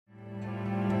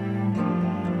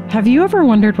Have you ever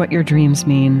wondered what your dreams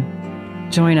mean?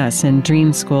 Join us in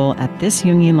Dream School at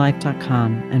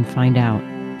thisjungianlife.com and find out.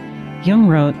 Jung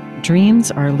wrote,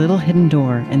 "Dreams are a little hidden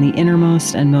door in the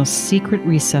innermost and most secret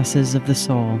recesses of the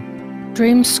soul."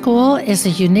 Dream School is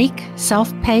a unique,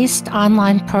 self-paced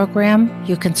online program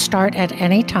you can start at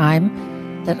any time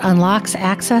that unlocks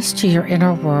access to your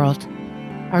inner world.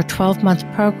 Our 12-month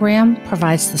program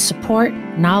provides the support,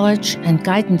 knowledge, and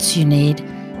guidance you need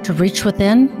to reach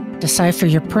within, decipher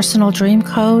your personal dream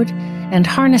code, and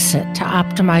harness it to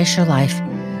optimize your life.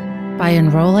 By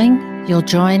enrolling, you'll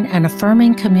join an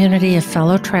affirming community of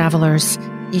fellow travelers,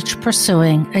 each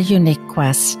pursuing a unique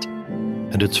quest.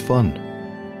 And it's fun.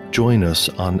 Join us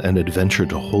on an adventure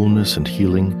to wholeness and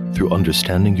healing through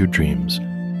understanding your dreams.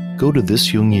 Go to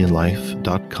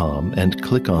thisjungianlife.com and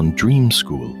click on Dream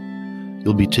School.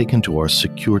 You'll be taken to our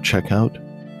secure checkout.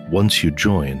 Once you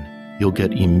join, you'll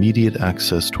get immediate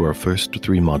access to our first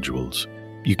 3 modules.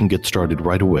 You can get started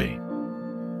right away.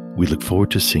 We look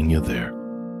forward to seeing you there.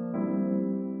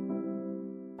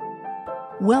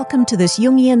 Welcome to This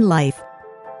Jungian Life.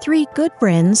 3 good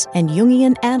friends and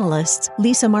Jungian analysts,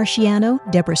 Lisa Marciano,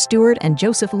 Deborah Stewart, and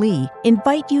Joseph Lee,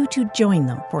 invite you to join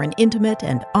them for an intimate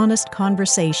and honest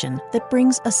conversation that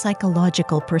brings a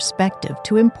psychological perspective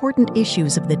to important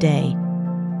issues of the day.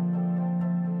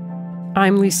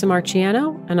 I'm Lisa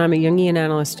Marciano, and I'm a Jungian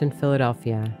analyst in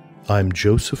Philadelphia. I'm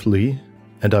Joseph Lee,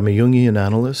 and I'm a Jungian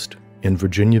analyst in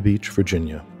Virginia Beach,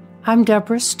 Virginia. I'm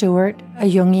Deborah Stewart, a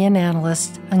Jungian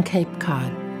analyst on Cape Cod.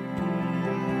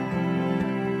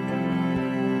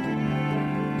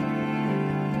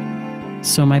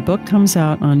 So my book comes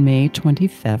out on May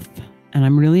 25th, and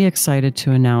I'm really excited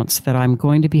to announce that I'm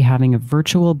going to be having a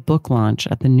virtual book launch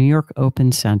at the New York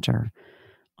Open Center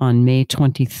on May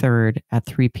 23rd at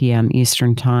 3 p.m.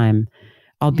 Eastern Time.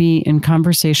 I'll be in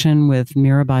conversation with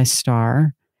Mirabai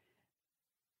Starr,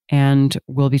 and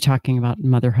we'll be talking about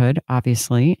motherhood,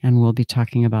 obviously, and we'll be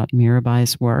talking about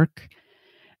Mirabai's work.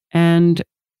 And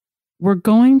we're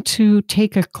going to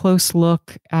take a close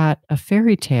look at a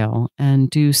fairy tale and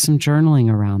do some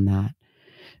journaling around that.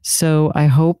 So I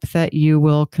hope that you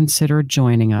will consider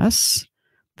joining us.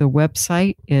 The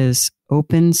website is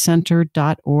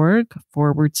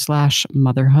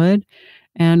opencenter.org/motherhood,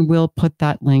 and we'll put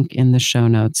that link in the show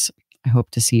notes. I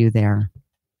hope to see you there.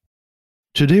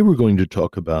 Today we're going to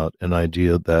talk about an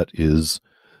idea that is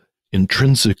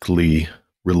intrinsically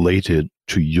related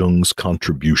to Jung's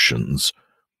contributions,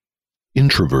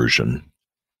 introversion,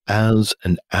 as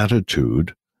an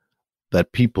attitude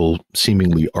that people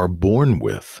seemingly are born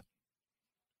with.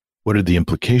 What are the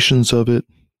implications of it?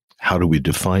 How do we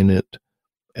define it?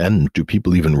 And do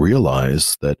people even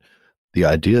realize that the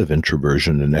idea of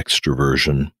introversion and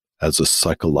extraversion as a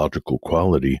psychological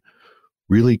quality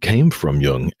really came from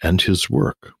Jung and his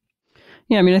work?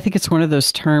 Yeah, I mean, I think it's one of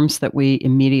those terms that we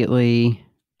immediately,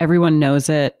 everyone knows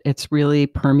it. It's really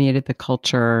permeated the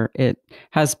culture. It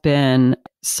has been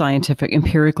scientific,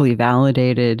 empirically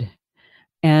validated.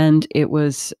 And it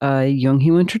was Jung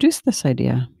who introduced this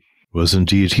idea. Was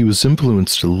indeed. He was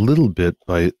influenced a little bit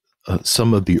by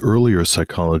some of the earlier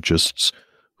psychologists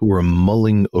who were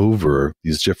mulling over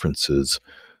these differences.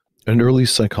 An early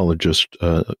psychologist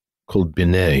called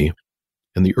Binet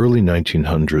in the early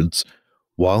 1900s,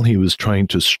 while he was trying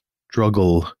to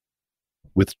struggle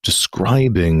with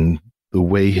describing the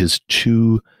way his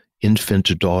 2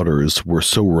 infant daughters were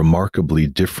so remarkably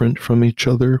different from each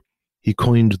other, he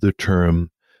coined the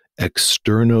term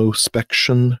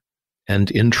externospection and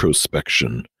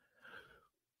introspection,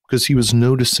 because he was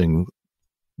noticing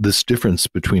this difference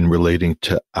between relating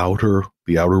to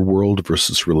the outer world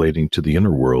versus relating to the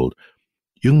inner world.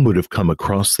 Jung would have come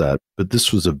across that, but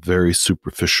this was a very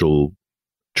superficial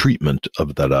treatment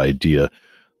of that idea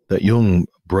that Jung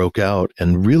broke out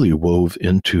and really wove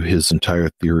into his entire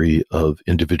theory of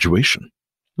individuation.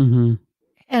 Mm-hmm.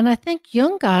 And I think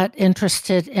Jung got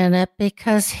interested in it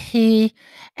because he,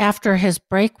 after his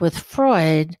break with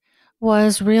Freud,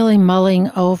 was really mulling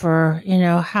over,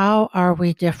 how are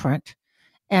we different?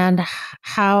 And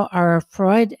how are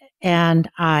Freud and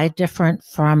I different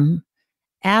from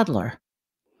Adler?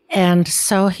 And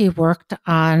so he worked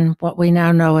on what we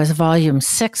now know as volume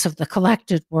 6 of the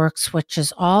collected works, which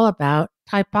is all about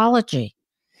typology.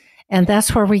 And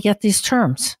that's where we get these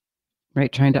terms.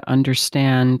 Right, trying to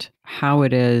understand how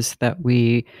it is that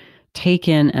we take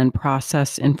in and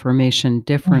process information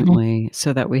differently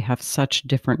so that we have such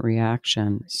different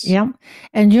reactions. Yeah.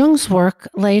 And Jung's work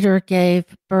later gave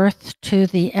birth to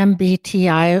the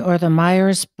MBTI, or the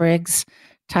Myers-Briggs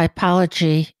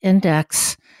Typology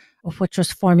Index, which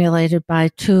was formulated by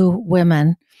 2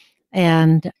 women.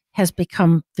 And has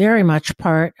become very much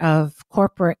part of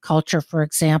corporate culture, for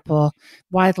example,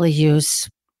 widely used.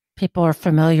 People are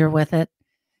familiar with it.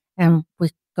 And we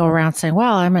go around saying,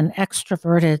 well, I'm an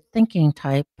extroverted thinking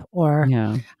type, or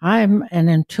Yeah. I'm an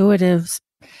intuitive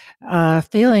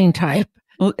feeling type.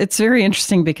 Well, it's very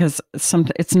interesting because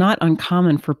it's not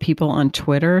uncommon for people on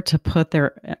Twitter to put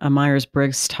their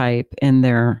Myers-Briggs type in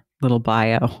their little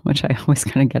bio, which I always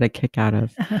kind of get a kick out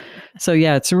of. So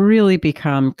yeah, it's really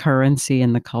become currency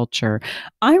in the culture.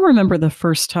 I remember the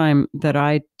first time that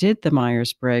I did the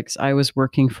Myers-Briggs, I was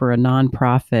working for a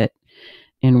nonprofit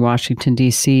in Washington,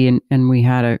 D.C., and we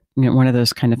had one of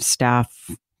those kind of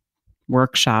staff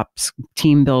workshops,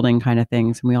 team building kind of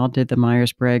things. And we all did the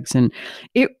Myers-Briggs. And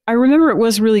I remember it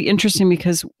was really interesting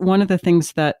because one of the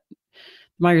things that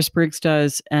Myers-Briggs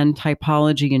does and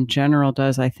typology in general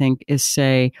does, I think, is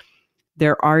say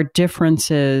there are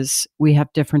differences. We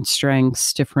have different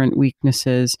strengths, different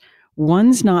weaknesses.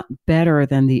 One's not better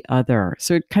than the other.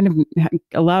 So it kind of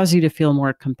allows you to feel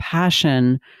more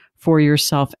compassion for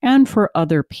yourself and for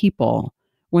other people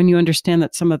when you understand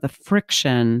that some of the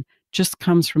friction just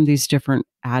comes from these different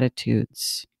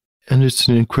attitudes. And it's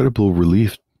an incredible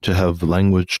relief to have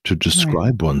language to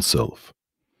describe oneself.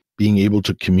 Being able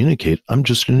to communicate, I'm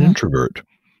just an introvert.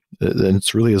 And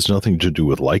it really has nothing to do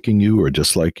with liking you or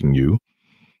disliking you.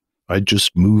 I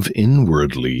just move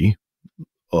inwardly,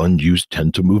 and you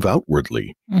tend to move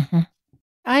outwardly. Mm-hmm.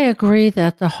 I agree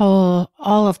that all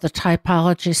of the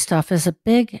typology stuff is a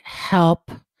big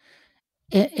help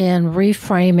in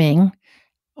reframing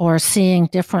or seeing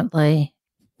differently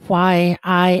why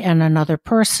I and another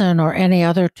person or any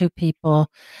other two people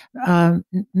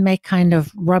may kind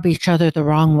of rub each other the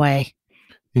wrong way.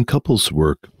 In couples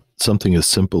work, something as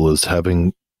simple as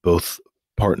having both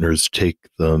partners take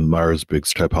the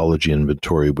Myers-Briggs Typology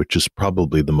Inventory, which is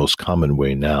probably the most common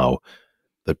way now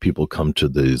that people come to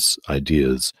these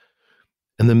ideas,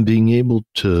 and then being able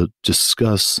to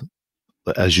discuss,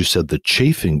 as you said, the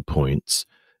chafing points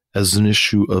as an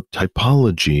issue of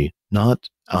typology, not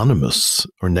animus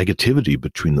or negativity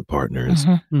between the partners.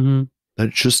 Mm-hmm.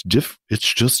 That's just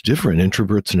it's just different.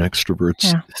 Introverts and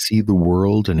extroverts see the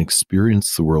world and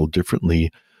experience the world differently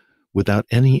without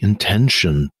any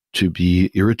intention to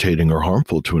be irritating or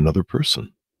harmful to another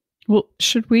person. Well,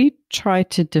 should we try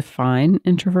to define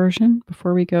introversion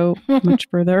before we go much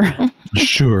further?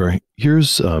 Sure.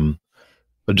 Here's a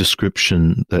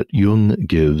description that Jung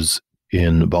gives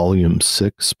in volume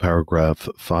 6, paragraph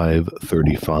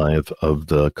 535 of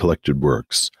the Collected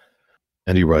Works.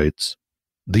 And he writes,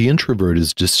 "The introvert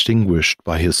is distinguished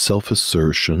by his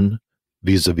self-assertion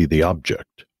vis-a-vis the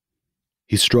object.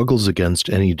 He struggles against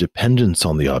any dependence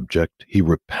on the object. He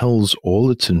repels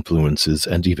all its influences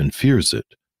and even fears it.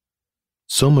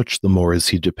 So much the more is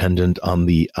he dependent on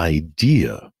the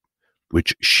idea,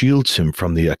 which shields him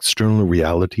from the external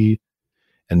reality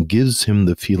and gives him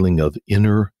the feeling of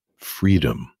inner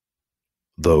freedom,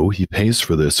 though he pays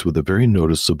for this with a very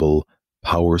noticeable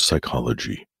power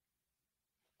psychology."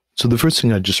 So the first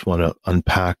thing I just want to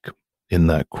unpack in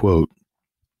that quote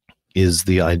is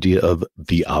the idea of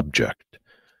the object,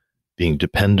 being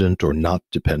dependent or not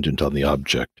dependent on the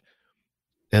object.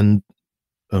 And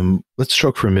let's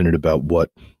talk for a minute about what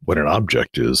an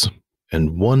object is.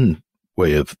 And one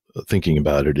way of thinking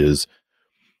about it is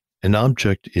an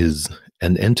object is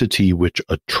an entity which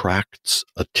attracts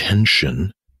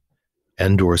attention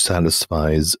and or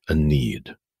satisfies a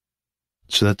need.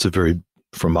 So that's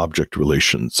from object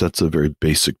relations, that's a very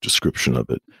basic description of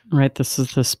it. Right. This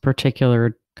is this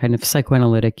particular kind of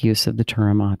psychoanalytic use of the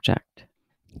term object.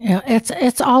 Yeah,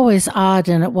 it's always odd,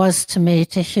 and it was to me,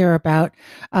 to hear about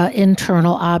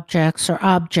internal objects or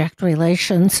object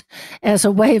relations as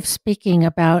a way of speaking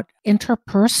about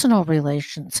interpersonal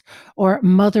relations or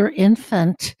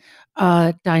mother-infant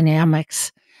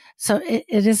dynamics. So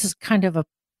it is kind of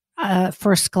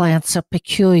first glance, a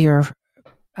peculiar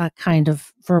kind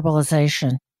of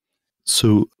verbalization.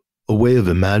 So a way of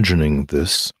imagining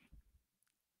this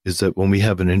is that when we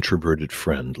have an introverted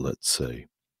friend, let's say,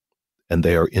 and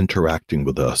they are interacting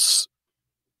with us,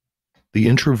 the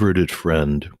introverted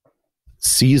friend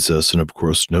sees us and of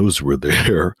course knows we're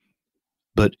there,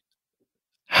 but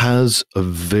has a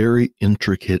very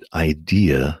intricate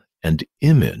idea and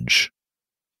image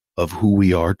of who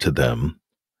we are to them,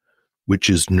 which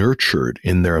is nurtured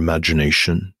in their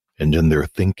imagination and in their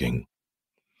thinking.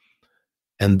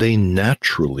 And they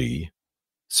naturally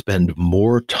spend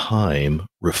more time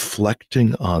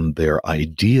reflecting on their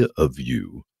idea of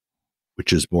you,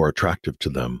 which is more attractive to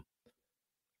them,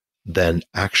 than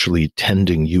actually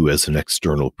tending you as an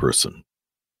external person.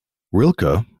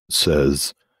 Rilke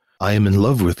says, "I am in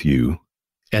love with you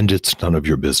And it's none of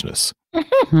your business.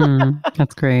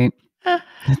 That's great.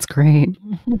 That's great.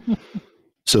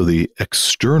 So the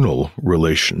external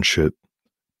relationship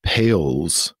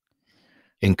pales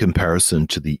in comparison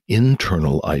to the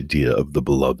internal idea of the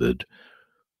beloved,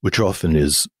 which often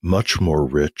is much more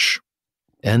rich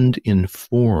and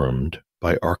informed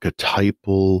by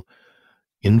archetypal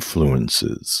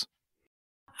influences.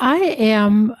 I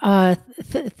am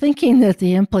thinking that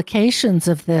the implications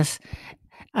of this,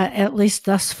 at least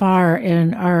thus far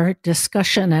in our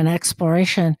discussion and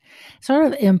exploration, sort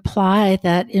of imply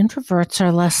that introverts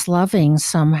are less loving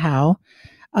somehow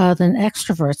than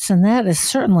extroverts, and that is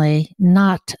certainly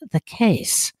not the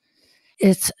case.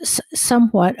 It's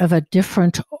somewhat of a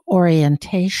different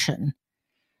orientation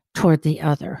toward the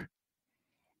other.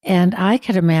 And I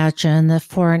could imagine that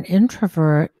for an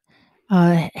introvert,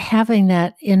 having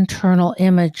that internal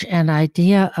image and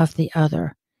idea of the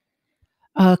other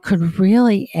could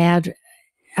really add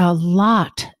a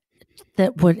lot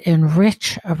that would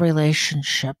enrich a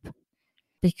relationship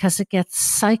because it gets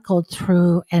cycled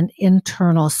through an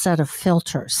internal set of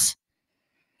filters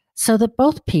so that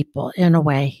both people, in a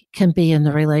way, can be in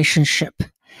the relationship,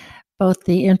 both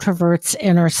the introvert's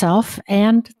inner self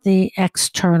and the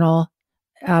external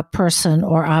person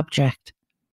or object.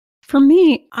 For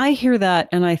me, I hear that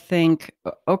and I think,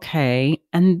 okay,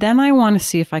 and then I want to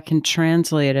see if I can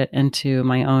translate it into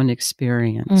my own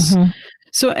experience. Mm-hmm.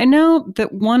 So I know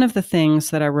that one of the things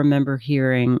that I remember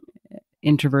hearing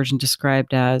introversion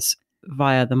described as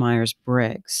via the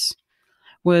Myers-Briggs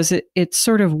was it's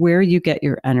sort of where you get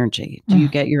your energy. Do you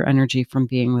get your energy from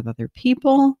being with other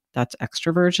people? That's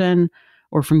extraversion,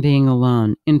 or from being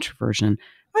alone, introversion.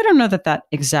 I don't know that that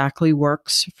exactly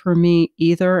works for me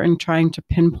either in trying to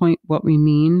pinpoint what we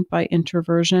mean by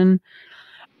introversion.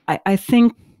 I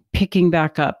think picking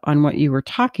back up on what you were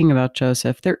talking about,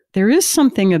 Joseph, there is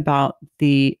something about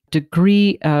the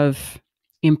degree of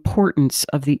importance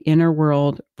of the inner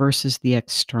world versus the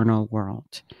external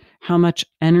world. How much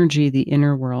energy the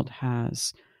inner world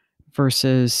has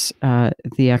versus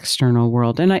the external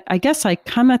world. And I guess I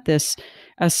come at this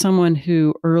as someone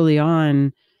who early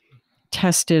on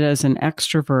tested as an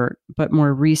extrovert, but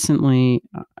more recently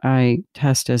I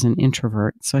test as an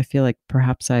introvert. So I feel like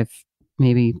perhaps I've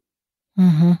maybe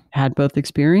had both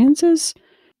experiences.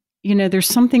 You know, there's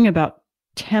something about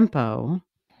tempo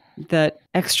that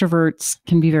extroverts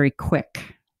can be very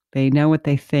quick. They know what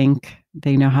they think,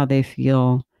 they know how they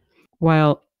feel,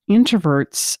 while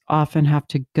introverts often have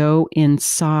to go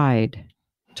inside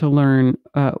to learn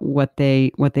what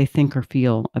they think or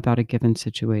feel about a given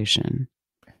situation.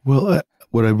 Well,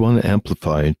 what I want to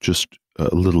amplify just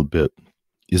a little bit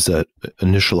is that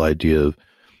initial idea of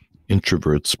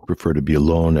introverts prefer to be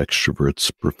alone,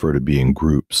 extroverts prefer to be in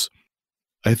groups.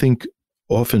 I think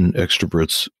often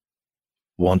extroverts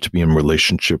want to be in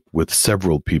relationship with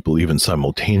several people, even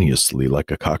simultaneously, like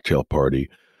a cocktail party.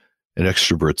 And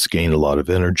extroverts gain a lot of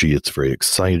energy. It's very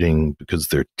exciting because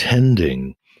they're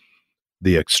tending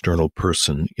the external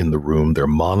person in the room. They're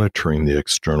monitoring the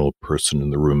external person in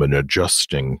the room and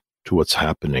adjusting to what's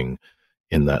happening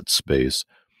in that space.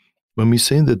 When we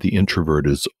say that the introvert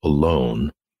is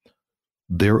alone,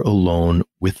 they're alone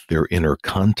with their inner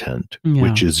content,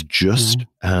 which is just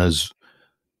as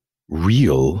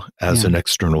real as an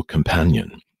external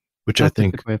companion, which That's I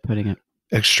think a good way of putting it.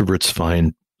 Extroverts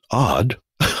find odd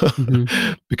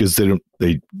because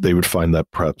they would find that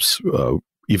perhaps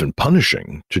even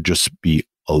punishing to just be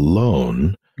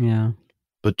alone. Yeah.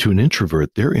 But to an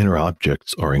introvert, their inner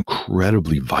objects are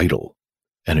incredibly vital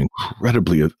and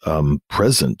incredibly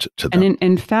present to them. And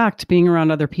in fact, being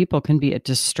around other people can be a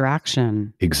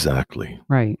distraction. Exactly.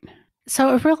 Right.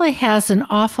 So it really has an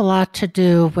awful lot to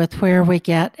do with where we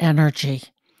get energy.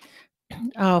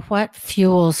 What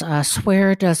fuels us?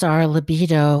 Where does our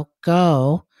libido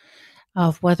go?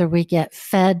 Of whether we get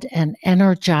fed and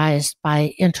energized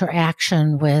by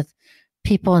interaction with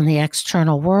people in the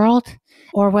external world,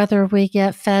 or whether we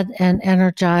get fed and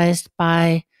energized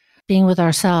by being with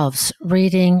ourselves,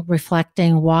 reading,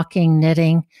 reflecting, walking,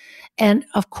 knitting. And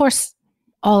of course,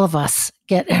 all of us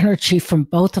get energy from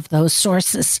both of those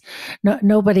sources.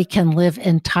 Nobody can live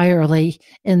entirely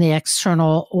in the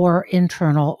external or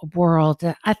internal world.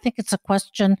 I think it's a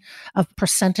question of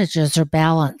percentages or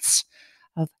balance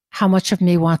of how much of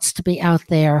me wants to be out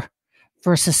there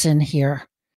versus in here.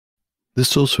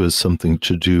 This also has something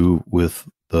to do with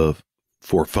the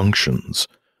four functions.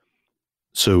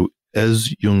 So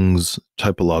as Jung's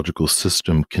typological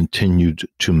system continued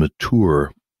to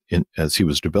mature as he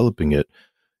was developing it,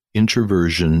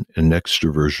 introversion and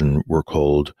extroversion were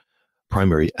called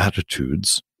primary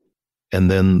attitudes, And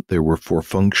then there were 4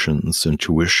 functions: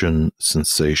 intuition,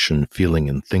 sensation, feeling,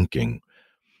 and thinking.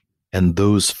 And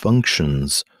those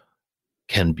functions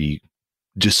can be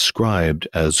described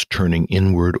as turning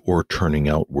inward or turning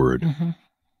outward. Mm-hmm.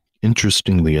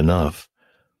 Interestingly enough,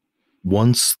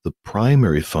 once the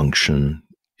primary function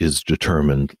is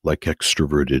determined, like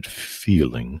extroverted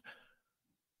feeling,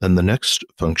 then the next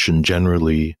function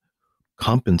generally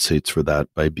compensates for that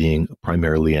by being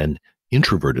primarily an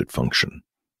introverted function.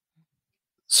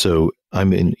 So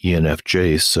I'm in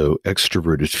ENFJ, so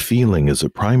extroverted feeling is a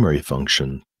primary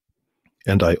function,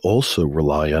 and I also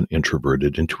rely on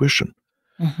introverted intuition.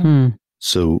 Mm-hmm.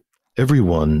 So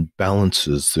everyone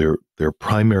balances their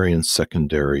primary and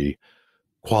secondary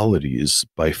qualities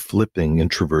by flipping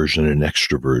introversion and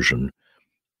extroversion,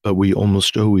 but we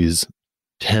almost always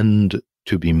tend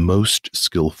to be most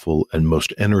skillful and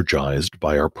most energized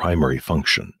by our primary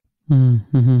function.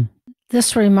 Mm-hmm.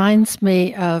 This reminds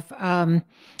me of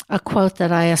a quote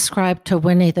that I ascribed to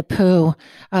Winnie the Pooh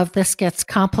of "This gets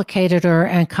complicateder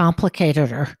and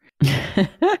complicateder."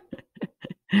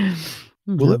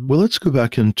 Well, let's go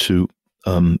back into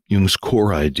Jung's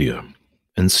core idea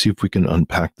and see if we can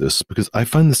unpack this, because I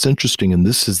find this interesting, and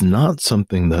this is not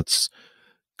something that's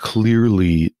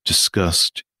clearly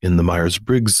discussed in the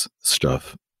Myers-Briggs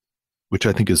stuff, which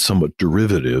I think is somewhat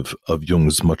derivative of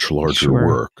Jung's much larger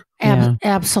work.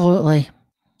 Absolutely.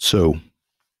 So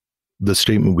the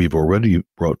statement we've already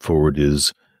brought forward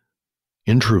is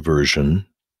introversion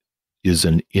is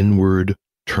an inward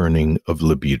turning of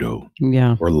libido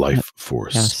or life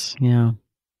force. Yes. Yeah.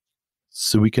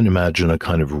 So we can imagine a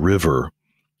kind of river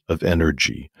of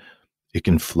energy. It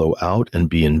can flow out and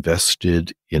be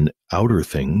invested in outer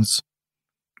things,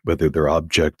 whether they're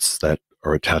objects that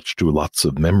are attached to lots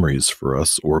of memories for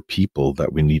us or people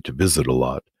that we need to visit a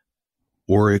lot,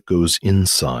 or it goes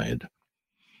inside.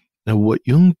 Now, what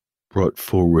Jung brought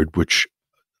forward, which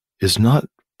is not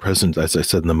present, as I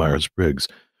said, in the Myers-Briggs,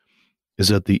 is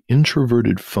that the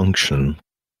introverted function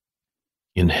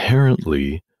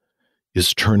inherently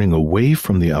is turning away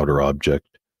from the outer object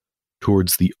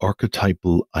towards the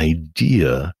archetypal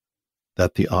idea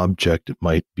that the object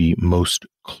might be most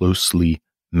closely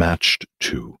matched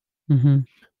to. Mm-hmm.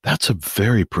 That's a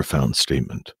very profound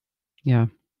statement. Yeah.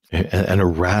 And a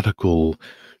radical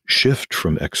shift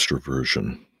from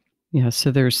extroversion. Yeah.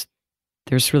 So there's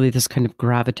really this kind of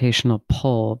gravitational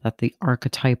pull that the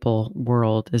archetypal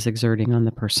world is exerting on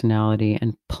the personality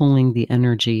and pulling the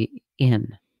energy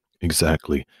in.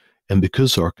 Exactly. And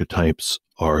because archetypes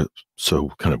are so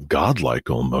kind of godlike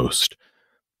almost,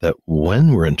 that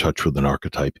when we're in touch with an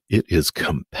archetype, it is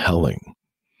compelling.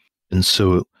 And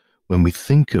so when we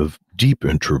think of deep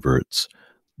introverts,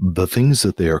 the things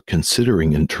that they are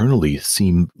considering internally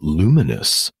seem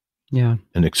luminous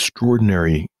and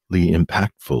extraordinarily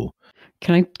impactful.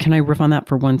 Can I riff on that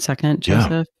for 1 second,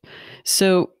 Joseph? Yeah.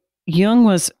 So Jung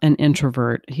was an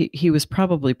introvert. He was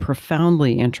probably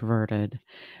profoundly introverted.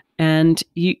 And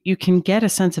you can get a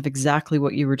sense of exactly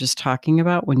what you were just talking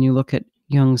about when you look at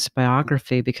Jung's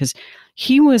biography, because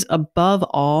he was above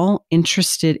all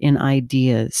interested in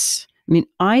ideas. I mean,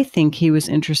 I think he was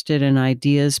interested in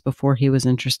ideas before he was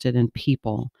interested in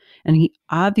people. And he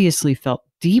obviously felt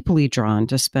deeply drawn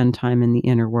to spend time in the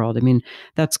inner world. I mean,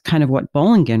 that's kind of what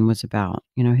Bollingen was about,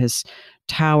 you know, his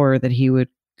tower that he would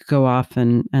go off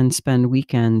and spend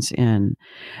weekends in.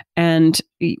 And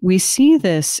we see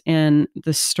this in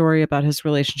the story about his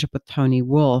relationship with Tony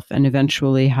Wolff, and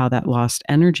eventually how that lost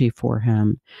energy for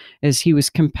him as he was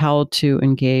compelled to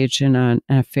engage in an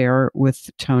affair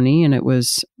with Tony. And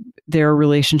their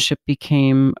relationship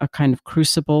became a kind of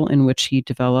crucible in which he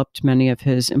developed many of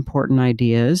his important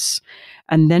ideas.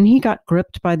 And then he got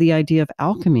gripped by the idea of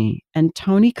alchemy, and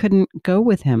Tony couldn't go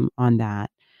with him on that.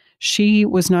 She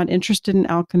was not interested in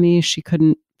alchemy. She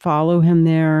couldn't follow him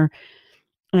there.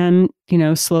 And, you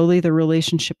know, slowly the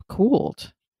relationship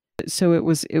cooled. So it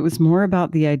was more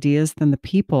about the ideas than the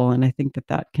people. And I think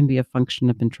that can be a function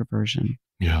of introversion.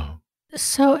 Yeah.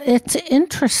 So it's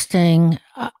interesting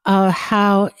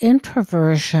how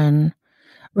introversion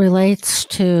relates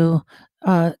to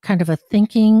kind of a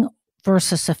thinking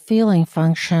versus a feeling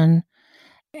function,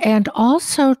 and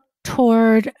also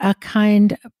toward a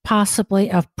kind possibly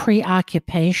of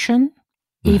preoccupation,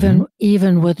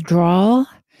 even withdrawal,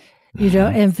 you know,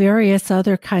 and various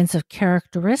other kinds of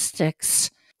characteristics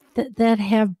that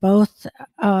have both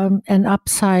an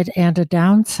upside and a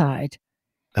downside.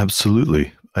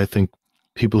 Absolutely. I think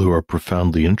people who are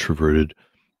profoundly introverted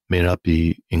may not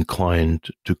be inclined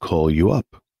to call you up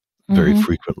very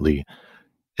frequently.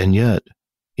 And yet,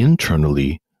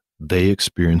 internally, they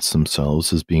experience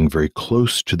themselves as being very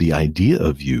close to the idea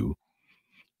of you,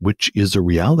 which is a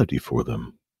reality for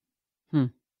them. Hmm.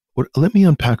 Let me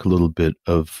unpack a little bit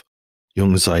of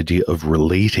Jung's idea of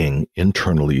relating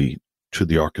internally to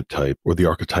the archetype or the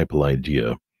archetypal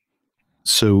idea.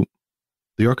 So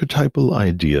the archetypal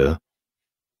idea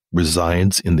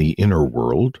resides in the inner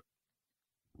world,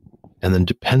 and then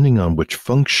depending on which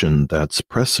function that's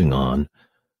pressing on,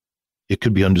 it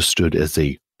could be understood as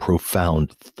a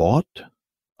profound thought,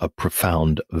 a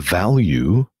profound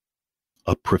value,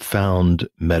 a profound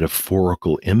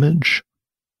metaphorical image,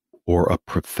 or a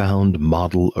profound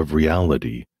model of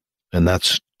reality. And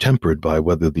that's tempered by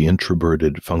whether the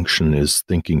introverted function is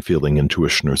thinking, feeling,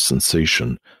 intuition, or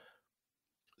sensation.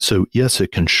 So yes,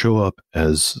 it can show up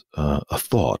as a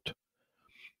thought,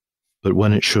 but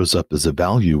when it shows up as a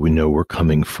value, we know we're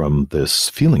coming from this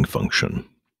feeling function.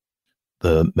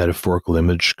 The metaphorical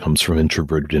image comes from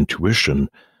introverted intuition,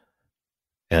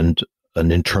 and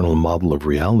an internal model of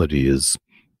reality is,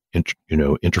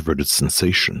 introverted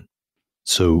sensation.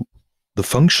 So the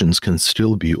functions can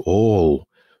still be all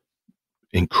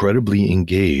incredibly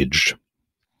engaged,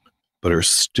 but are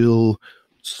still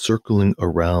circling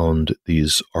around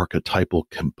these archetypal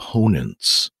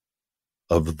components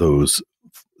of those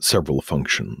several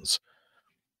functions.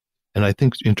 And I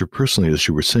think interpersonally, as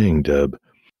you were saying, Deb,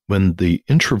 when the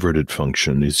introverted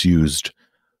function is used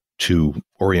to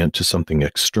orient to something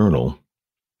external,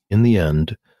 in the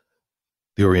end,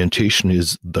 the orientation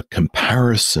is the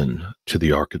comparison to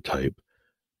the archetype,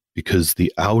 because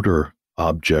the outer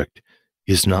object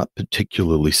is not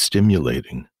particularly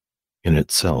stimulating in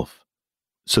itself.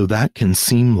 So that can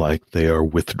seem like they are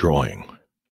withdrawing.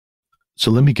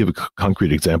 So let me give a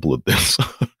concrete example of this,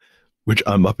 which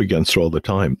I'm up against all the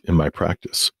time in my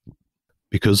practice.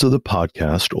 Because of the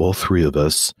podcast, all three of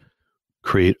us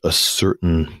create a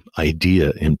certain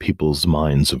idea in people's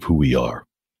minds of who we are.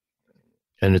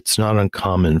 And it's not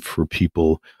uncommon for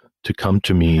people to come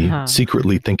to me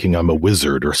secretly thinking I'm a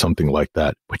wizard or something like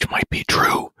that, which might be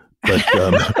true. But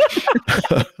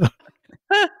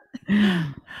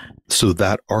so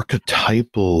that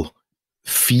archetypal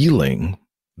feeling,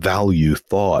 value,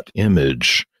 thought,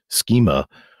 image, schema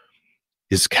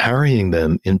is carrying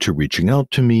them into reaching out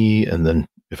to me. And then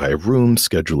if I have room,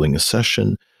 scheduling a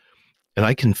session. And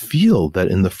I can feel that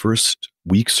in the first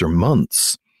weeks or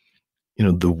months,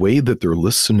 the way that they're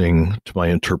listening to my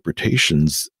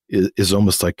interpretations is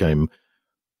almost like I'm,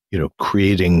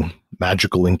 creating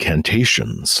magical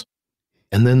incantations.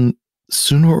 And then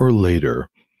sooner or later,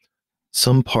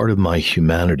 some part of my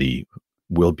humanity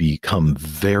will become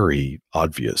very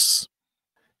obvious.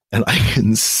 And I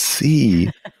can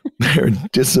see their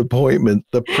disappointment,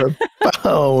 the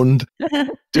profound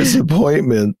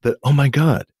disappointment that, oh my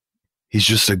God, he's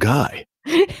just a guy.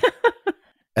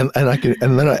 And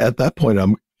then at that point,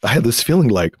 I had this feeling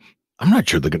like, I'm not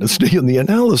sure they're going to stay in the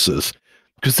analysis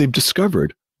because they've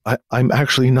discovered I'm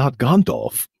actually not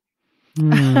Gandalf.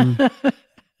 Mm.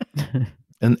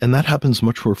 And that happens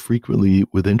much more frequently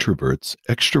with introverts.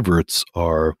 Extroverts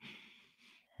are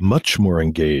much more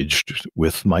engaged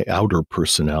with my outer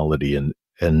personality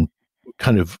and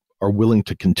kind of are willing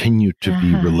to continue to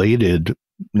be related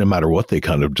no matter what they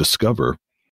kind of discover.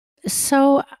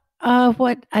 So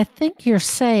what I think you're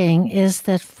saying is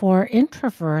that for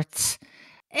introverts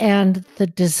and the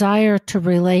desire to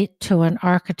relate to an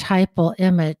archetypal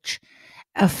image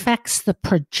affects the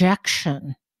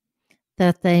projection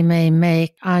that they may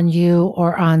make on you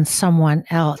or on someone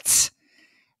else,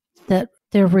 that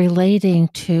they're relating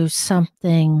to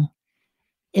something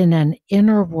in an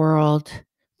inner world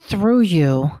through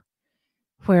you,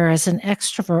 whereas an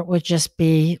extrovert would just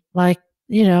be like,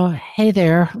 hey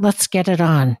there, let's get it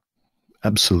on.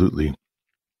 Absolutely.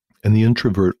 And the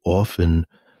introvert often,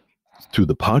 through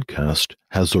the podcast,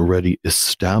 has already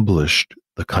established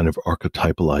the kind of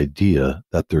archetypal idea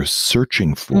that they're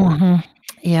searching for. Mm-hmm.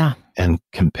 Yeah. And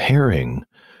comparing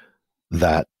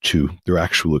that to their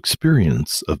actual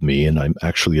experience of me. And I'm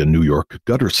actually a New York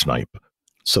gutter snipe.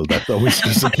 So that's always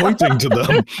disappointing to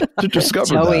them to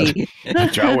discover Joey.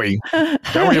 that.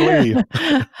 Joey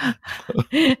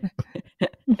Lee.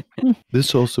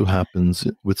 This also happens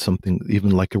with something even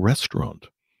like a restaurant,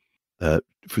 that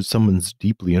for someone's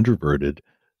deeply introverted,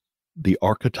 the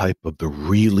archetype of the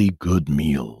really good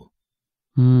meal,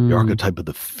 the archetype of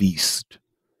the feast,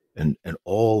 and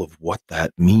all of what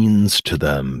that means to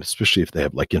them, especially if they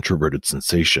have like introverted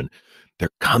sensation, they're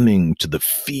coming to the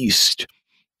feast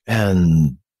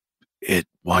and it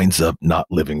winds up not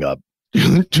living up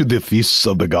to the feasts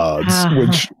of the gods,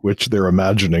 which they're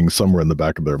imagining somewhere in the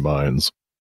back of their minds.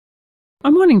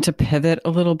 I'm wanting to pivot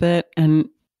a little bit and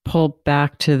pull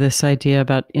back to this idea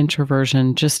about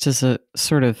introversion just as a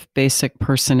sort of basic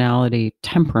personality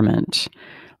temperament.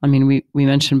 I mean, we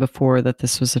mentioned before that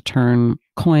this was a term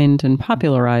coined and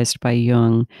popularized by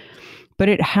Jung, but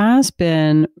it has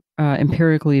been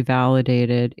empirically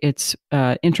validated. It's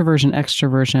introversion,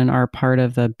 extroversion are part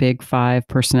of the big 5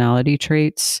 personality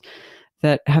traits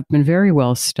that have been very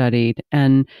well studied.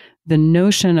 And the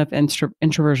notion of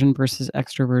introversion versus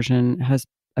extroversion has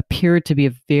appeared to be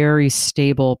a very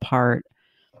stable part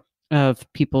of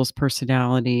people's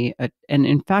personality. And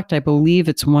in fact, I believe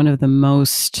it's one of the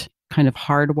most kind of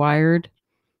hardwired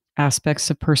aspects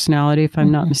of personality, if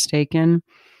I'm not mistaken.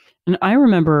 And I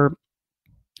remember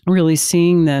really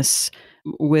seeing this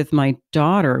with my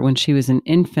daughter when she was an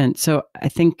infant. So I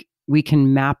think we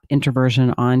can map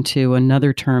introversion onto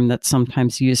another term that's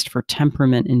sometimes used for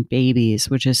temperament in babies,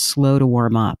 which is slow to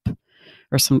warm up,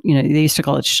 or they used to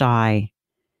call it shy.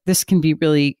 This can be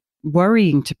really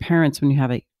worrying to parents when you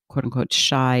have a quote unquote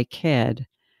shy kid,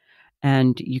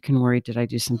 and you can worry, did I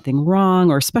do something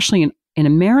wrong? Or especially in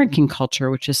American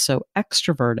culture, which is so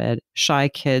extroverted, shy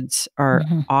kids are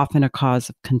often a cause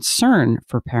of concern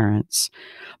for parents.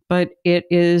 But it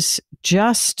is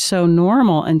just so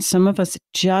normal, and some of us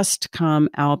just come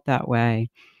out that way.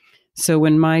 So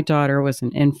when my daughter was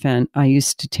an infant, I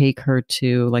used to take her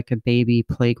to like a baby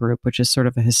play group, which is sort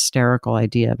of a hysterical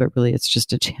idea, but really it's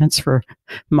just a chance for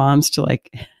moms to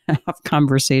like have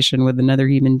conversation with another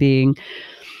human being.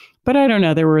 But I don't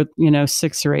know, there were,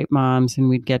 6 or 8 moms, and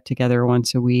we'd get together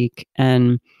once a week,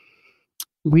 and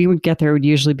we would get there. It would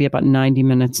usually be about 90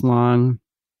 minutes long.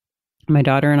 My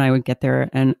daughter and I would get there,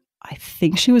 and I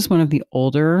think she was one of the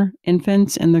older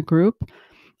infants in the group.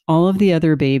 All of the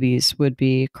other babies would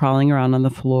be crawling around on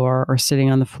the floor or sitting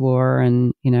on the floor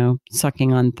and,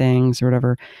 sucking on things or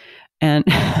whatever. And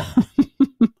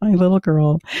my little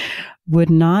girl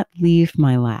would not leave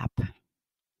my lap.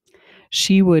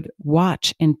 She would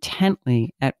watch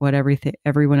intently at what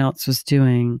everyone else was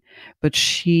doing, but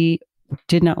she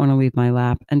did not want to leave my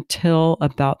lap until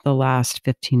about the last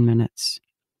 15 minutes.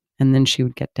 And then she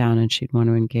would get down and she'd want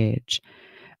to engage.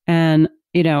 And,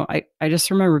 I just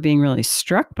remember being really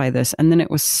struck by this. And then it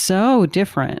was so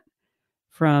different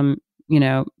from,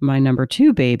 my number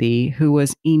 2 baby, who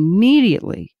was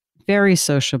immediately very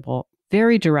sociable,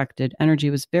 very directed. Energy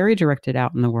was very directed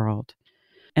out in the world.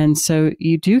 And so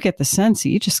you do get the sense that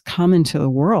you just come into the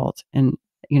world and,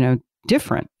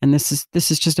 different. And this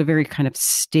is just a very kind of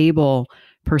stable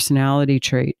personality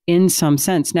trait in some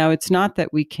sense. Now, it's not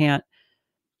that we can't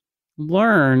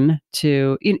learn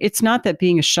to, it's not that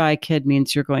being a shy kid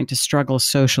means you're going to struggle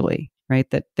socially, right?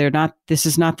 That this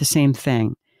is not the same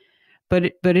thing, but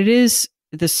it is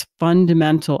this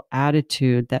fundamental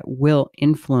attitude that will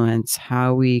influence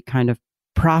how we kind of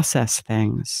process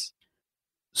things.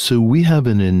 So we have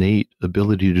an innate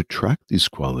ability to track these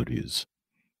qualities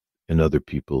in other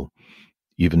people,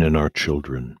 even in our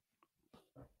children.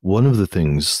 One of the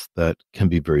things that can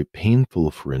be very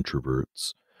painful for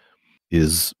introverts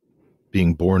is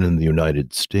being born in the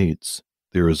United States.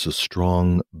 There is a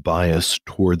strong bias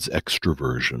towards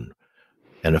extraversion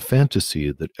and a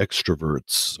fantasy that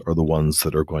extroverts are the ones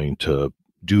that are going to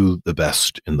do the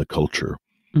best in the culture.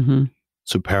 Mm-hmm.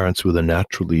 So parents with a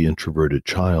naturally introverted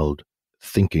child,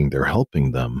 thinking they're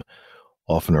helping them,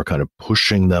 often are kind of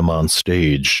pushing them on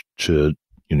stage to,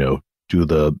 do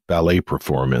the ballet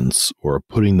performance or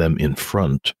putting them in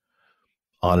front,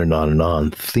 on and on and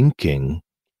on, thinking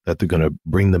that they're going to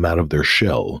bring them out of their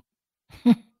shell,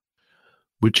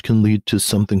 which can lead to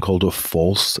something called a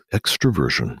false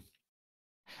extroversion.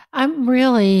 I'm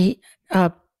really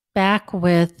back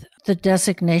with the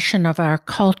designation of our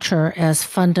culture as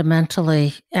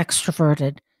fundamentally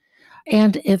extroverted.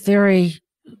 And it very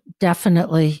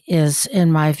definitely is,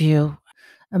 in my view.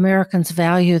 Americans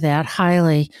value that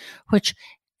highly, which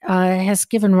has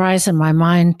given rise in my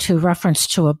mind to reference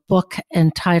to a book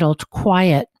entitled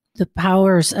Quiet: The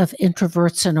Powers of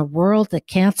Introverts in a World That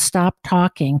Can't Stop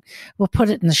Talking. We'll put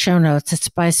it in the show notes. It's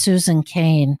by Susan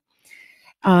Cain.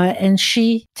 And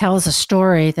she tells a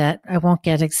story that I won't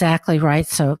get exactly right,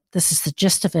 so this is the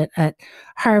gist of it. At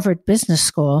Harvard Business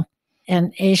School,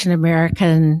 an Asian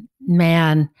American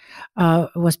man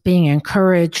was being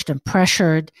encouraged and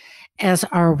pressured, as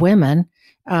are women,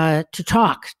 to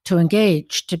talk, to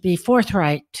engage, to be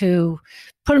forthright, to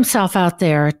put himself out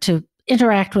there, to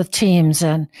interact with teams.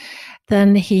 And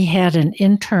then he had an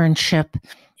internship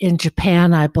in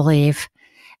Japan, I believe,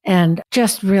 and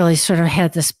just really sort of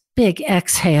had this big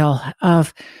exhale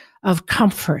of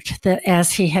comfort that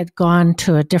as he had gone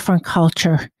to a different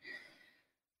culture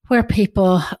where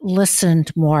people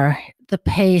listened more, the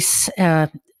pace,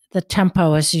 the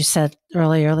tempo, as you said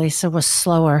earlier, Lisa, was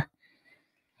slower.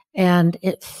 And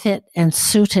it fit and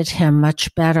suited him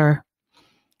much better.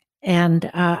 And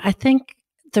I think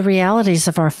the realities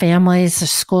of our families, the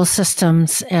school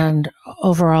systems, and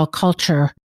overall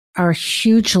culture are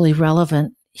hugely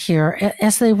relevant here,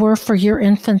 as they were for your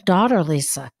infant daughter,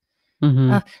 Lisa.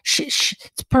 Mm-hmm.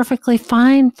 It's perfectly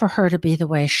fine for her to be the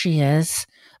way she is,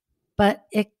 but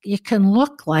you can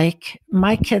look like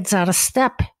my kid's out of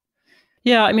step.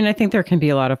 Yeah, I mean, I think there can be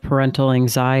a lot of parental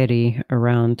anxiety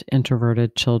around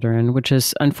introverted children, which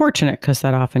is unfortunate because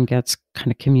that often gets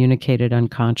kind of communicated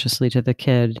unconsciously to the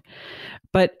kid.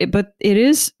 But it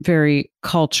is very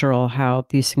cultural how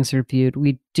these things are viewed.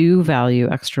 We do value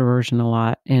extroversion a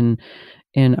lot in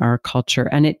our culture,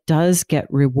 and it does get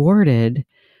rewarded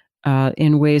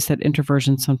in ways that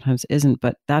introversion sometimes isn't.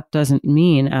 But that doesn't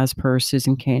mean, as per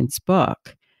Susan Cain's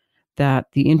book, that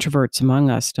the introverts among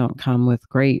us don't come with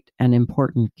great and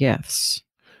important gifts.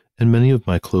 And many of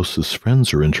my closest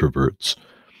friends are introverts.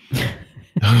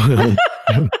 I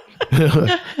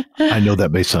know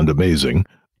that may sound amazing,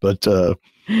 but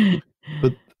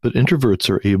introverts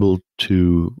are able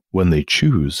to, when they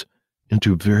choose,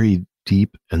 into very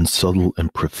deep and subtle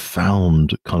and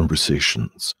profound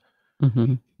conversations.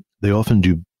 Mm-hmm. They often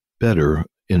do better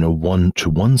in a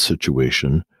one-to-one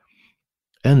situation.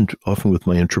 And often with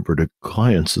my introverted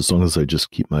clients, as long as I just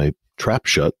keep my trap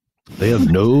shut, they have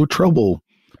no trouble,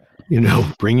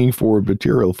 bringing forward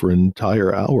material for an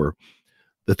entire hour.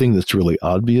 The thing that's really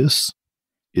obvious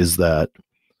is that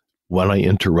when I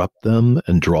interrupt them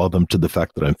and draw them to the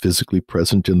fact that I'm physically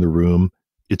present in the room,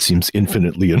 it seems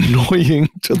infinitely annoying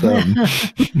to them.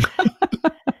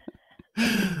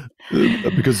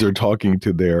 Because they're talking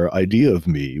to their idea of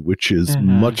me, which is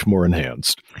much more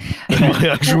enhanced than my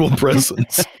actual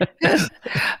presence.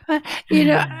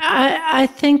 I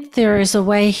think there is a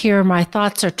way here. My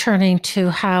thoughts are turning to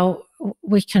how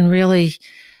we can really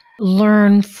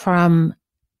learn from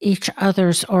each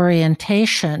other's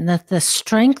orientation, that the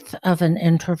strength of an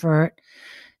introvert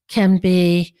can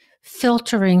be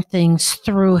filtering things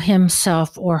through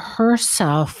himself or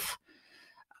herself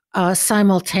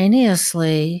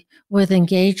simultaneously with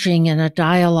engaging in a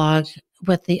dialogue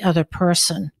with the other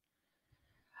person.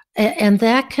 And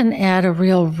that can add a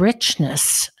real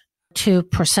richness to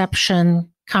perception,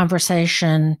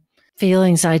 conversation,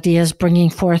 feelings, ideas, bringing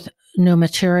forth new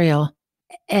material.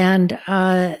 And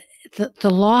the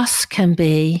loss can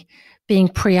be being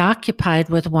preoccupied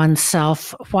with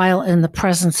oneself while in the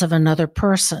presence of another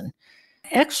person.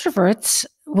 Extroverts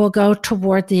will go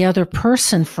toward the other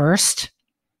person first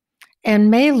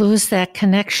and may lose that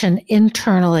connection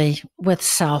internally with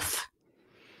self.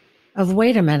 Of,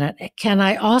 wait a minute, can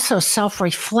I also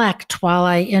self-reflect while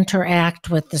I interact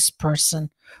with this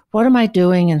person? What am I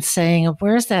doing and saying?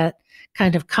 Where's that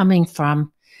kind of coming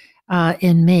from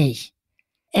in me?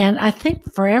 And I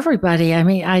think for everybody,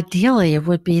 ideally, it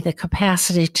would be the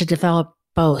capacity to develop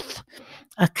both,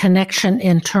 a connection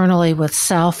internally with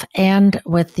self and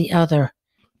with the other.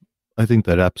 I think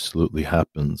that absolutely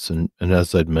happens. And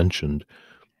as I'd mentioned,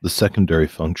 the secondary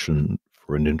function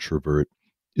for an introvert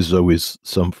is always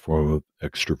some form of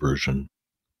extroversion.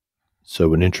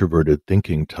 So an introverted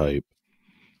thinking type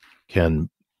can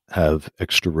have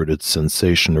extroverted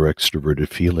sensation or extroverted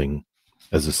feeling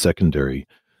as a secondary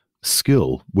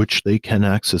skill, which they can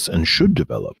access and should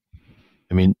develop.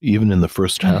 I mean, even in the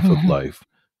first half of life,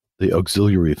 the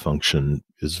auxiliary function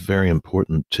is very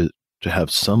important to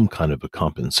have some kind of a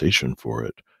compensation for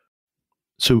it.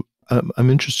 So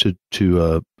I'm interested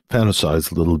to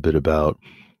fantasize a little bit about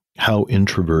how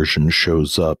introversion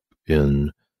shows up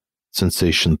in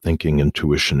sensation, thinking,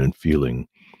 intuition, and feeling.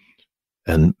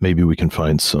 And maybe we can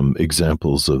find some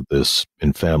examples of this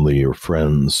in family or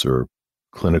friends or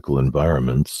clinical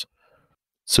environments.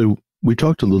 So we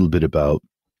talked a little bit about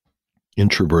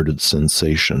introverted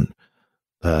sensation,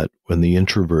 that when the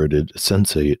introverted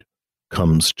sensate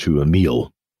comes to a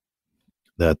meal,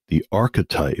 that the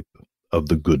archetype of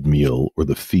the good meal or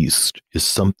the feast is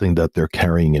something that they're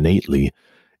carrying innately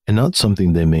and not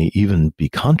something they may even be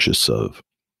conscious of,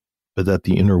 but that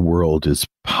the inner world is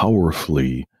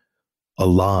powerfully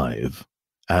alive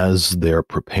as they're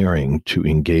preparing to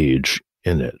engage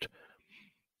in it.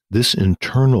 This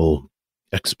internal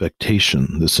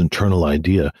expectation, this internal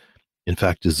idea, in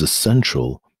fact, is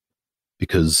essential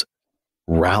because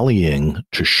rallying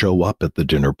to show up at the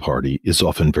dinner party is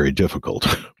often very difficult.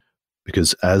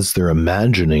 Because as they're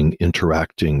imagining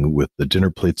interacting with the dinner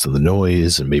plates and the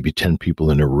noise and maybe 10 people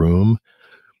in a room,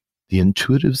 the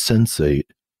intuitive sensate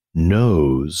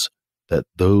knows that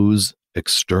those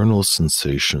external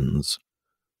sensations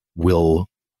will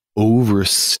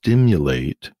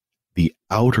overstimulate the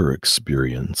outer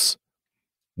experience,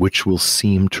 which will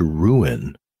seem to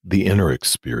ruin the inner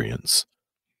experience.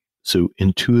 So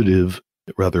intuitive,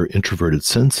 rather introverted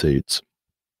sensates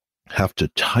have to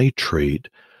titrate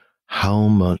how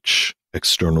much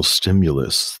external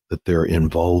stimulus that they're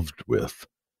involved with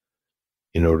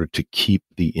in order to keep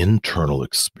the internal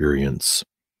experience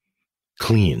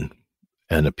clean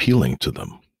and appealing to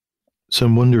them. So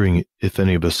I'm wondering if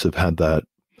any of us have had that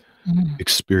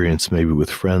experience, maybe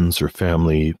with friends or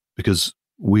family, because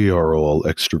we are all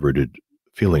extroverted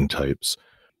feeling types,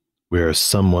 where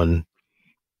someone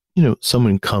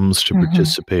comes to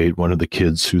participate, one of the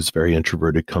kids who's very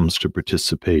introverted comes to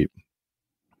participate,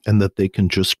 and that they can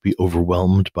just be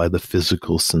overwhelmed by the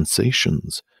physical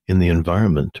sensations in the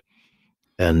environment.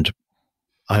 And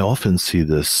I often see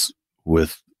this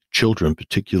with children,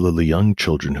 particularly young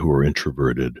children who are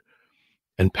introverted,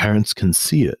 and parents can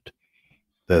see it,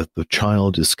 that the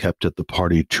child is kept at the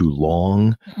party too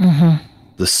long,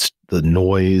 the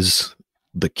noise,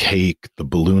 the cake, the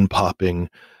balloon popping,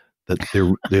 that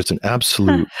there's an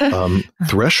absolute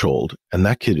threshold, and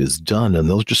that kid is done, and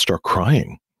they'll just start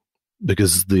crying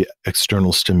because the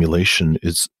external stimulation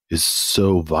is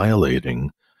so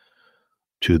violating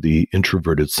to the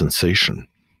introverted sensation.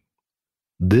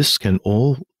 This can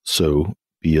also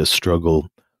be a struggle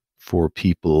for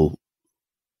people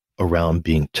around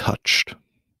being touched.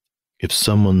 If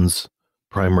someone's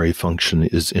primary function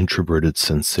is introverted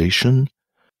sensation,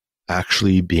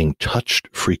 actually being touched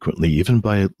frequently, even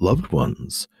by loved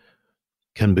ones,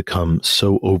 can become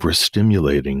so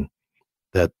overstimulating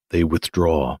that they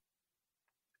withdraw.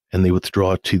 And they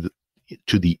withdraw to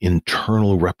the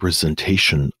internal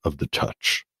representation of the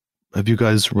touch. Have you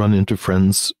guys run into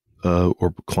friends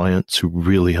or clients who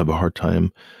really have a hard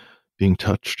time being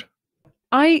touched?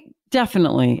 I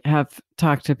definitely have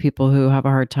talked to people who have a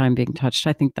hard time being touched.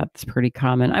 I think that's pretty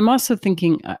common. I'm also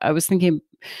thinking, I was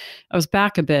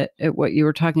back a bit at what you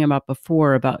were talking about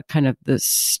before about kind of the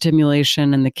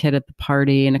stimulation and the kid at the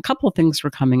party, and a couple of things were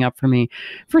coming up for me.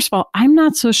 First of all, I'm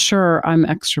not so sure I'm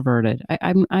extroverted.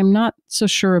 I'm not so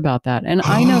sure about that. And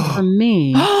I know for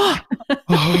me...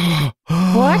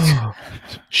 What?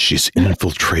 She's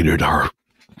infiltrated our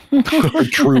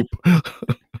troop.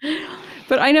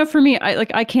 But I know for me,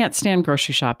 I can't stand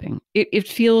grocery shopping. It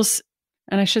feels,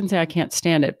 and I shouldn't say I can't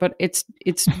stand it, but it's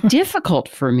difficult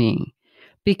for me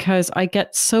because I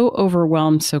get so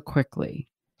overwhelmed so quickly.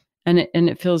 And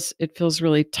it feels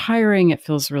really tiring. It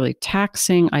feels really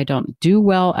taxing. I don't do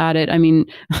well at it. I mean,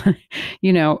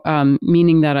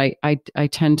 meaning that I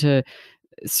tend to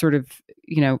sort of,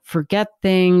 forget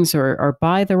things or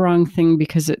buy the wrong thing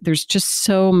because there's just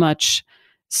so much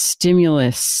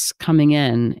stimulus coming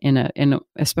in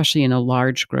especially in a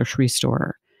large grocery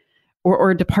store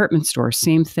or a department store.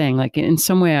 Same thing. Like in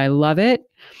some way I love it,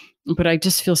 but I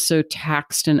just feel so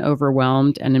taxed and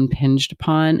overwhelmed and impinged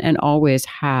upon, and always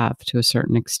have to a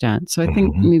certain extent. So I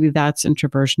think maybe that's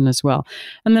introversion as well.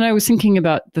 And then I was thinking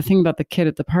about the thing about the kid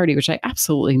at the party, which I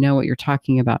absolutely know what you're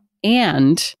talking about.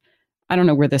 And I don't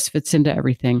know where this fits into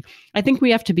everything. I think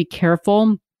we have to be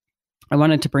careful. I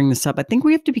wanted to bring this up. I think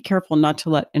we have to be careful not to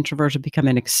let introversion become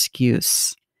an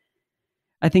excuse.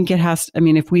 I think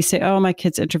if we say, oh, my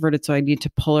kid's introverted, so I need to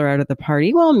pull her out of the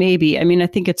party. Well, maybe. I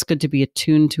think it's good to be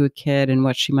attuned to a kid and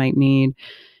what she might need.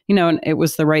 And it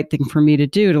was the right thing for me to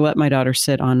do, to let my daughter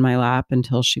sit on my lap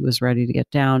until she was ready to get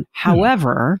down.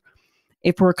 However,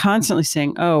 if we're constantly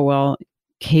saying, oh, well,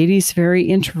 Katie's very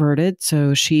introverted,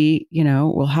 so she,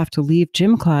 will have to leave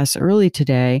gym class early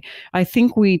today. I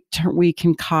think we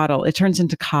can coddle. It turns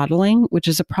into coddling, which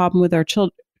is a problem with our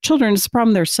children. It's a problem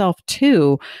with their self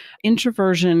too.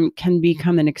 Introversion can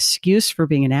become an excuse for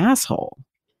being an asshole,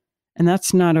 and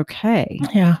that's not okay.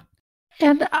 Yeah.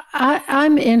 And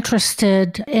I'm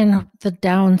interested in the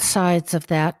downsides of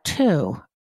that too.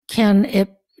 Can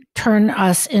it turn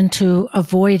us into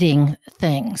avoiding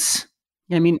things?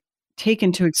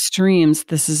 Taken to extremes,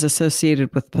 this is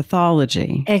associated with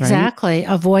pathology. Exactly.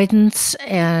 Right? Avoidance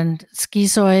and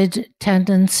schizoid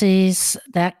tendencies,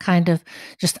 that kind of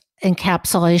just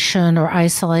encapsulation or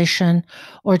isolation,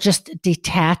 or just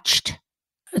detached,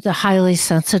 the highly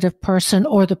sensitive person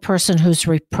or the person who's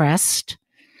repressed.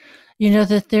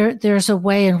 That there's a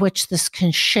way in which this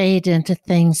can shade into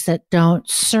things that don't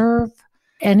serve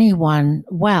anyone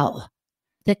well,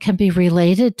 that can be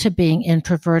related to being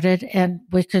introverted. And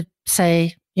we could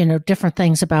say, different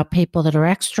things about people that are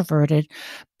extroverted.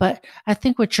 But I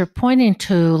think what you're pointing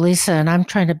to, Lisa, and I'm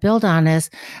trying to build on,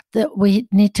 is that we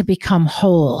need to become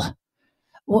whole.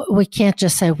 We can't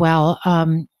just say, well,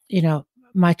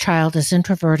 my child is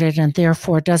introverted and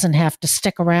therefore doesn't have to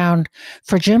stick around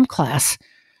for gym class.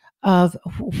 of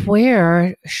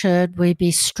where should we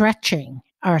be stretching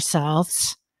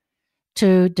ourselves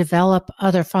to develop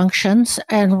other functions,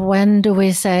 and when do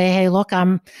we say, hey, look,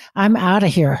 I'm out of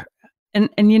here. And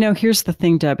here's the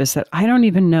thing, Deb, is that I don't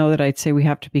even know that I'd say we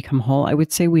have to become whole. I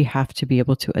would say we have to be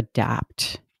able to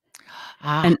adapt.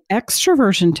 And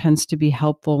extroversion tends to be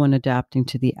helpful when adapting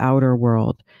to the outer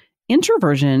world.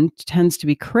 Introversion tends to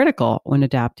be critical when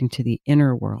adapting to the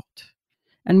inner world.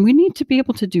 And we need to be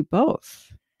able to do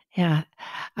both. Yeah,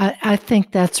 I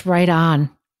think that's right on.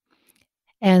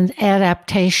 And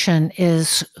adaptation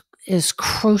is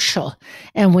crucial.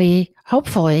 And we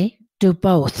hopefully do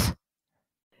both.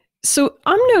 So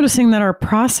I'm noticing that our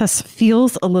process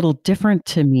feels a little different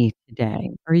to me today.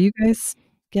 Are you guys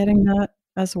getting that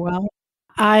as well?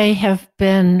 I have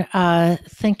been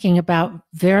thinking about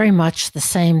very much the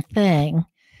same thing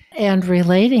and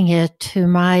relating it to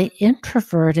my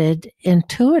introverted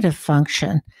intuitive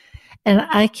function. And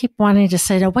I keep wanting to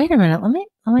say, "No, wait a minute. Let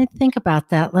me think about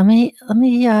that. Let me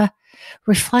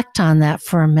reflect on that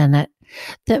for a minute."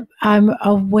 That I'm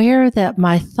aware that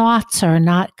my thoughts are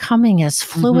not coming as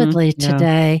fluidly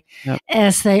today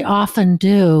as they often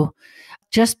do,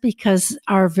 just because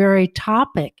our very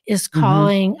topic is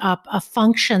calling up a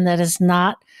function that is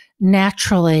not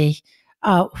naturally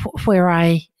where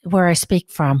I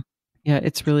speak from. Yeah,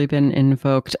 it's really been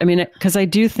invoked. I mean, because I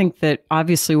do think that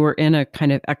obviously we're in a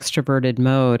kind of extroverted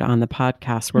mode on the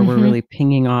podcast where we're really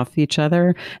pinging off each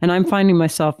other. And I'm finding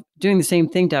myself doing the same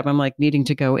thing, Deb. I'm like needing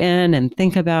to go in and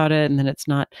think about it. And then it's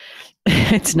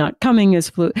not coming as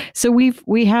fluid. So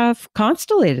we have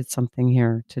constellated something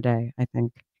here today, I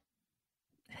think.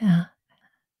 Yeah.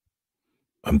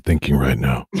 I'm thinking right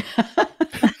now.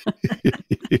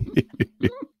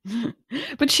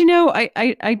 But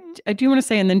I do want to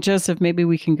say, and then Joseph, maybe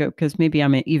we can go, because maybe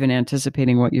I'm even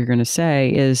anticipating what you're going to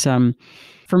say, is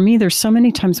for me, there's so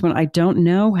many times when I don't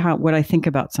know what I think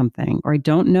about something, or I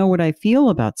don't know what I feel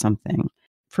about something.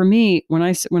 For me, when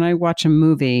I watch a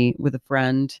movie with a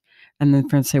friend, and the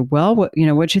friends say, "Well,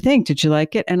 what'd you think? Did you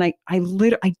like it?" And I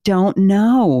don't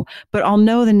know, but I'll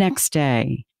know the next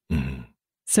day. Mm-hmm.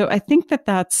 So I think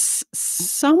that's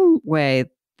some way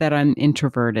that I'm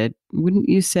introverted. Wouldn't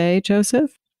you say,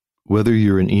 Joseph? Whether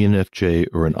you're an ENFJ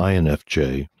or an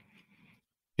INFJ,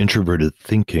 introverted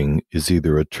thinking is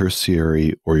either a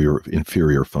tertiary or your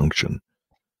inferior function.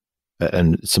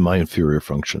 And it's my inferior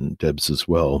function, Deb's as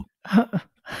well.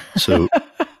 So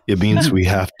it means we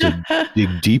have to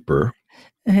dig deeper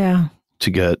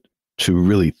to get to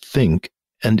really think.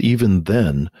 And even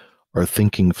then, our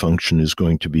thinking function is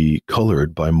going to be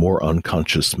colored by more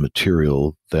unconscious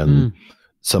material than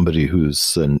somebody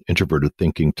who's an introverted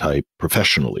thinking type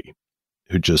professionally,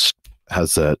 who just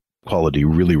has that quality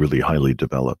really, really highly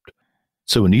developed.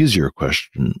 So an easier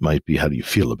question might be, how do you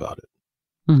feel about it?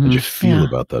 How do you feel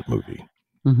about that movie?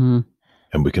 And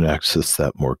we can access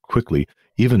that more quickly,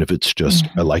 even if it's just,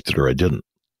 I liked it or I didn't.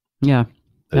 Yeah.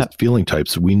 As feeling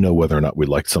types, we know whether or not we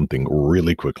like something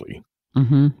really quickly.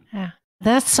 Yeah.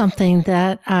 That's something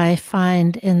that I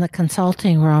find in the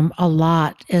consulting room a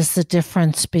lot, is the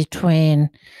difference between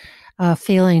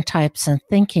feeling types and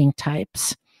thinking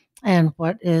types, and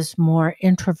what is more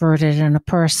introverted in a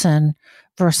person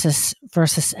versus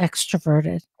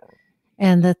extroverted.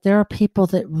 And that there are people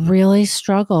that really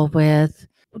struggle with,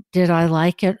 did I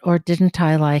like it or didn't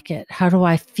I like it? How do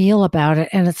I feel about it?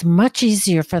 And it's much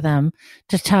easier for them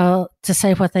to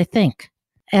say what they think.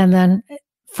 And then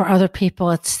for other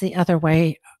people, it's the other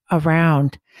way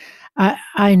around.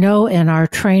 I know in our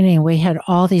training, we had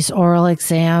all these oral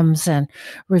exams and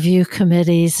review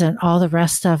committees and all the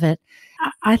rest of it.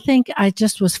 I think I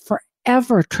just was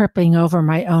forever tripping over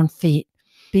my own feet,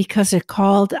 because it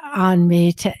called on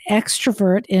me to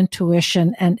extrovert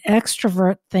intuition and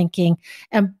extrovert thinking.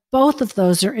 And both of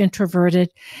those are introverted.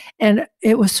 And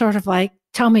it was sort of like,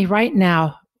 tell me right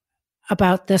now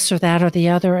about this or that or the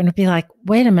other. And it'd be like,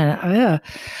 wait a minute,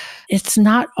 it's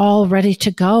not all ready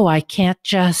to go. I can't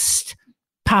just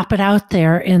pop it out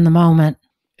there in the moment.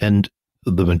 And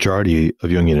the majority of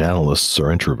Jungian analysts are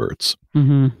introverts.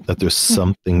 That there's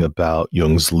something about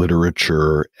Jung's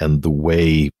literature and the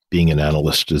way being an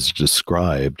analyst is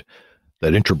described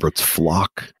that introverts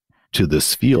flock to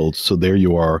this field. So there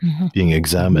you are being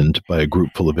examined by a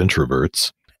group full of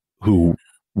introverts who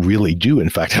really do, in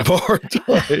fact, have a hard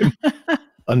time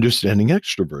understanding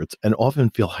extroverts, and often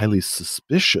feel highly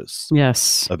suspicious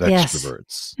of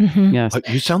extroverts. Yes.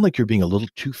 You sound like you're being a little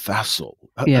too facile.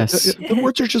 Yes. The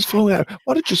words are just flowing out.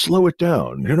 Why don't you slow it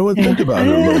down? And think about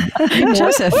it a little bit.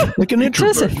 Joseph, like an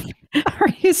introvert. Are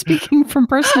you speaking from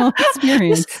personal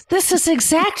experience? This is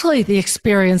exactly the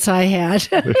experience I had.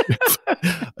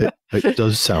 It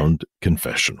does sound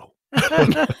confessional.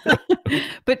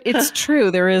 But it's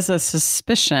true. There is a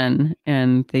suspicion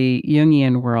in the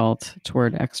Jungian world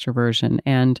toward extroversion.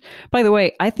 And by the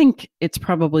way, I think it's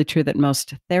probably true that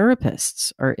most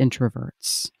therapists are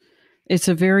introverts. It's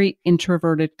a very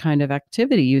introverted kind of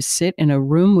activity. You sit in a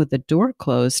room with the door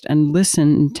closed and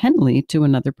listen intently to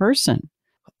another person.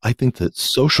 I think that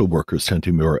social workers tend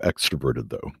to be more extroverted,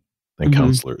 though, than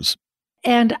counselors.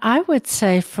 And I would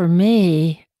say for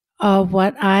me,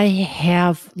 what I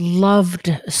have loved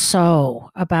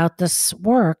so about this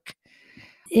work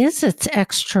is its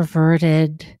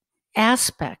extroverted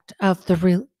aspect of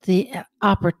the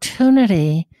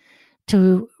opportunity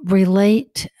to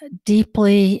relate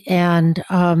deeply and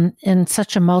in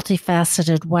such a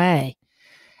multifaceted way.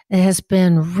 It has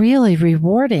been really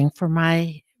rewarding for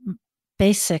my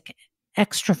basic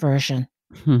extroversion.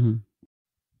 Mm-hmm.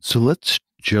 So let's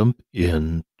jump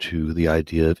into the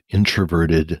idea of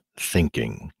introverted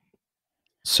thinking.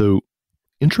 So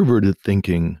introverted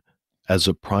thinking as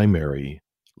a primary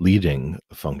leading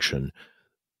function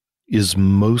is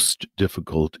most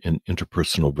difficult in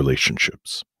interpersonal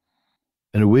relationships.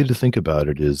 And a way to think about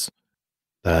it is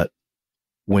that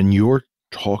when you're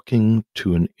talking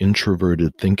to an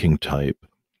introverted thinking type,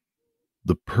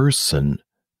 the person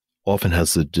often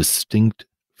has a distinct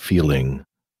feeling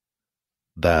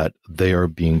that they are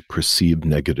being perceived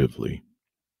negatively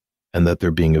and that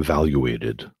they're being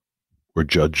evaluated or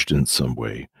judged in some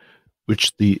way,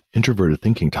 which the introverted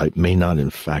thinking type may not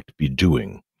in fact be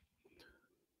doing.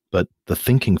 But the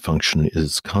thinking function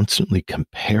is constantly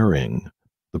comparing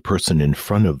the person in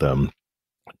front of them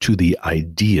to the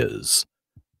ideas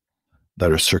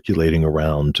that are circulating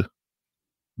around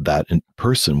that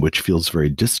person, which feels very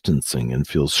distancing and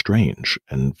feels strange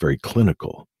and very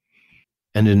clinical.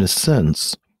 And in a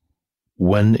sense,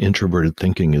 when introverted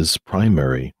thinking is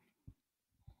primary,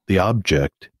 the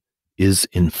object is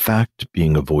in fact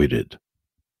being avoided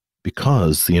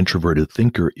because the introverted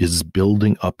thinker is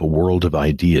building up a world of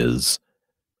ideas.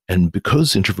 And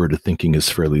because introverted thinking is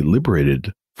fairly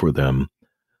liberated for them,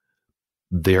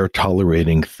 they're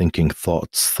tolerating thinking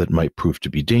thoughts that might prove to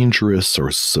be dangerous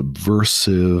or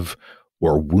subversive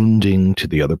or wounding to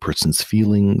the other person's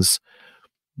feelings,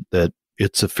 that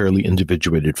it's a fairly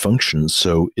individuated function.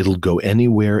 So it'll go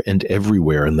anywhere and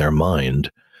everywhere in their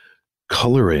mind,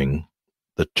 coloring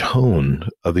the tone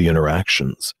of the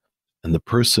interactions. And the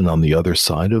person on the other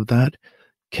side of that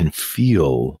can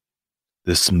feel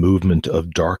this movement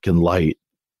of dark and light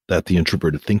that the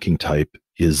introverted thinking type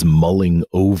is mulling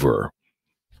over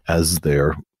as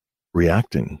they're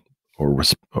reacting or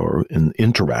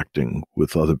interacting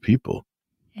with other people.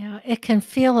 Yeah, it can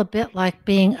feel a bit like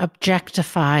being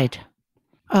objectified,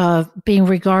 being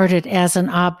regarded as an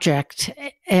object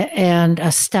and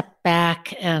a step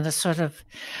back and a sort of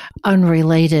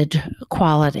unrelated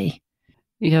quality.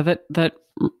 Yeah, that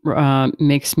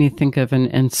makes me think of an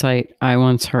insight I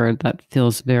once heard that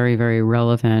feels very, very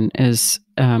relevant is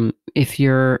if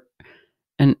you're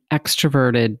an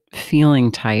extroverted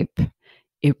feeling type,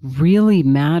 it really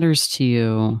matters to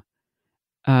you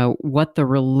what the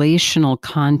relational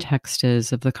context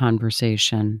is of the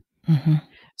conversation. Mm-hmm.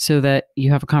 So that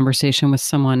you have a conversation with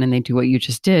someone and they do what you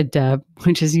just did, Deb,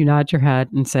 which is you nod your head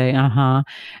and say, uh-huh.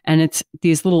 And it's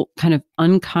these little kind of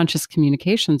unconscious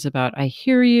communications about, I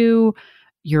hear you,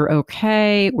 you're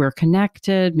okay, we're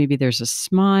connected, maybe there's a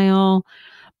smile.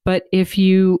 But if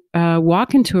you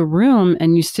walk into a room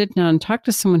and you sit down and talk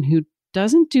to someone who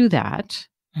doesn't do that,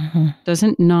 Mm-hmm.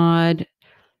 doesn't nod,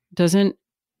 doesn't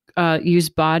use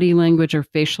body language or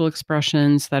facial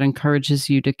expressions that encourages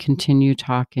you to continue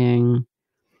talking,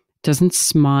 doesn't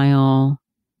smile.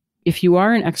 If you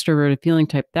are an extroverted feeling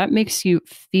type, that makes you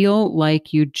feel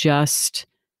like you just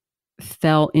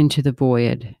fell into the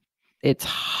void. It's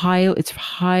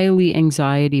highly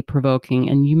anxiety provoking,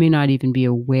 and you may not even be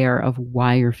aware of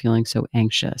why you're feeling so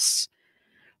anxious.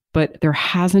 But there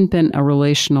hasn't been a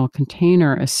relational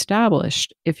container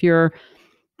established. If you're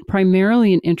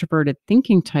primarily an introverted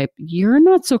thinking type, you're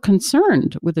not so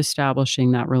concerned with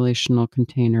establishing that relational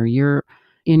container. You're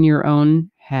in your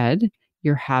own head,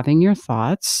 you're having your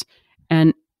thoughts,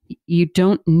 and you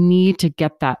don't need to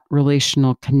get that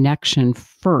relational connection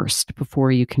first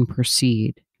before you can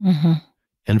proceed. Mm-hmm.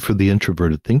 And for the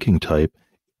introverted thinking type,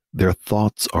 their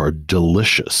thoughts are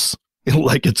delicious.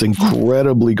 Like it's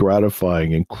incredibly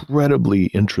gratifying, incredibly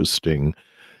interesting,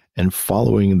 and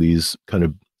following these kind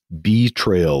of bee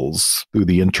trails through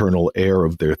the internal air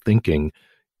of their thinking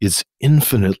is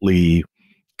infinitely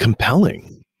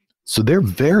compelling. So they're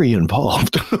very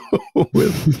involved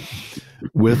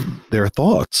with their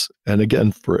thoughts. And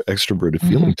again, for extroverted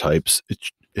feeling types,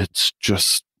 it's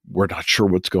just, we're not sure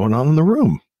what's going on in the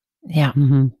room. Yeah.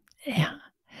 Yeah.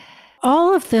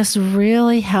 All of this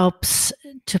really helps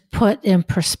to put in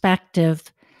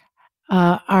perspective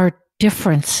our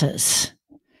differences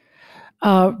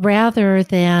rather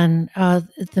than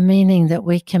the meaning that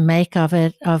we can make of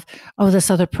it of, oh, this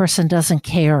other person doesn't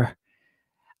care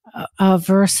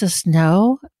versus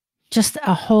no, just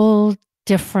a whole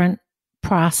different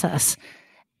process.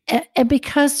 And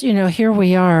because, here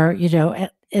we are,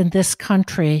 in this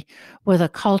country with a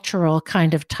cultural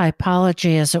kind of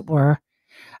typology, as it were,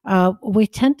 we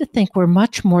tend to think we're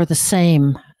much more the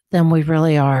same than we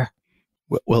really are.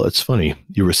 Well, it's funny.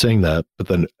 You were saying that, but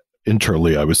then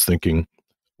internally I was thinking,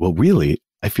 well, really,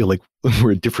 I feel like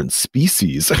we're a different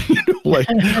species. Like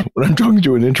when I'm talking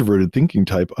to an introverted thinking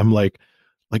type, I'm like,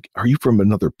 are you from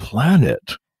another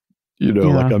planet?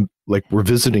 Like we're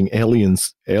visiting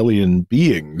alien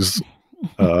beings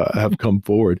have come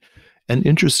forward. And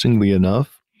interestingly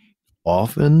enough,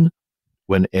 often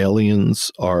when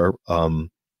aliens are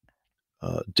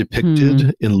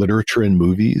depicted in literature and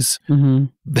movies,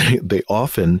 they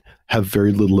often have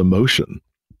very little emotion,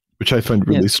 which I find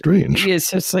really strange.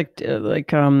 It's just like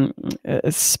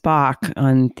Spock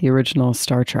on the original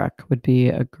Star Trek would be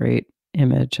a great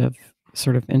image of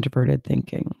sort of introverted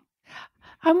thinking.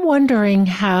 I'm wondering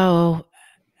how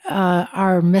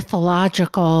our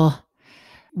mythological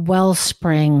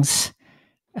wellsprings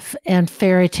and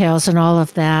fairy tales and all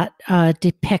of that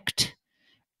depict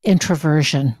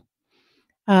introversion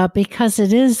because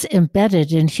it is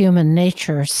embedded in human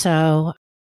nature. So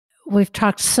we've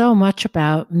talked so much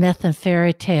about myth and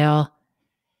fairy tale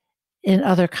in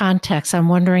other contexts. I'm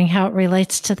wondering how it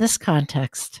relates to this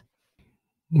context.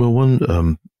 Well,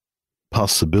 one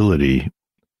possibility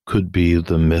could be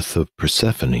the myth of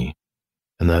Persephone,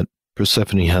 and that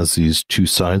Persephone has these two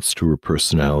sides to her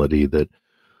personality, that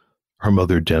her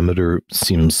mother Demeter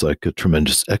seems like a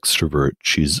tremendous extrovert.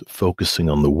 She's focusing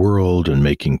on the world and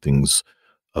making things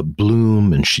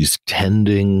bloom, and she's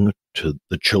tending to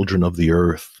the children of the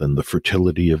earth and the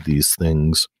fertility of these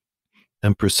things.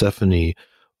 And Persephone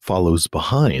follows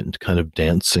behind, kind of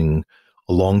dancing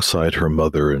alongside her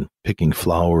mother and picking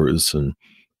flowers and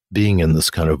being in this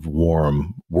kind of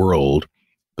warm world.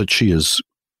 But she is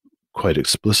quite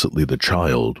explicitly the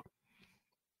child.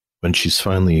 When she's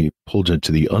finally pulled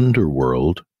into the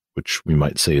underworld, which we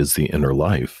might say is the inner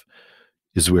life,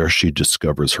 is where she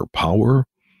discovers her power,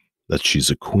 that she's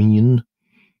a queen,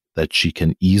 that she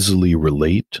can easily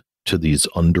relate to these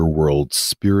underworld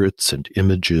spirits and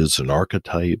images and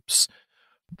archetypes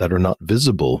that are not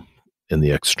visible in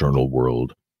the external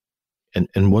world.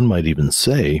 And one might even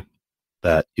say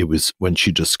that it was when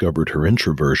she discovered her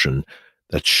introversion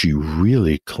that she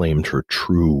really claimed her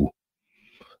true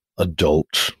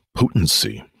adult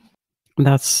potency.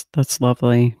 That's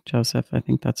lovely, Joseph. I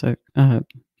think that's a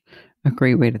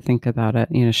great way to think about it.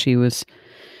 She was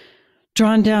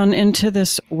drawn down into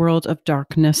this world of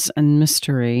darkness and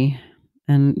mystery,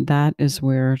 and that is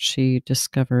where she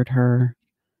discovered her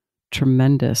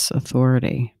tremendous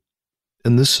authority.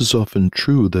 And this is often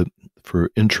true that for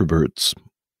introverts,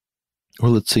 or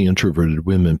let's say introverted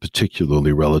women,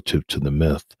 particularly relative to the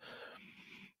myth,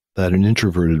 that an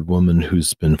introverted woman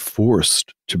who's been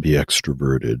forced to be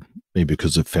extroverted, maybe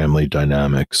because of family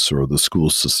dynamics or the school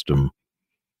system,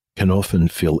 can often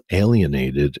feel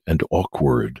alienated and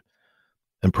awkward,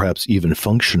 and perhaps even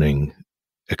functioning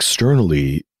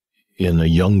externally in a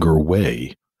younger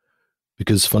way,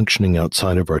 because functioning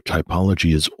outside of our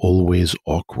typology is always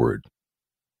awkward.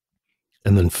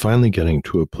 And then finally getting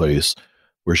to a place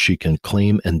where she can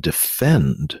claim and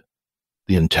defend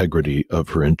the integrity of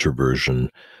her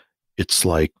introversion. It's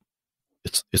like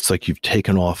you've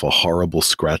taken off a horrible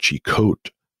scratchy coat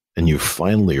and you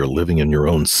finally are living in your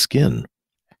own skin.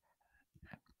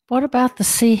 What about the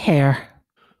sea hare?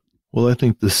 Well, I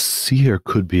think the sea hare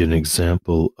could be an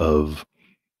example of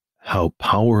how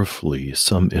powerfully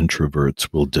some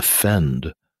introverts will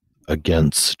defend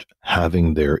against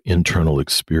having their internal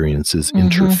experiences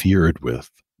interfered with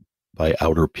by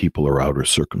outer people or outer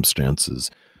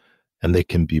circumstances. And they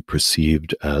can be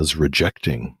perceived as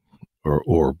rejecting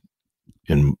or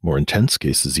in more intense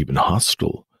cases, even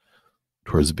hostile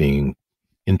towards being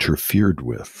interfered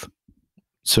with.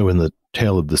 So in the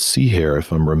tale of the sea hare,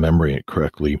 if I'm remembering it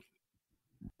correctly,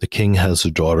 the king has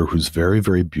a daughter who's very,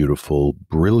 very beautiful,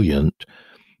 brilliant,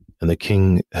 and the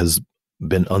king has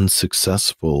been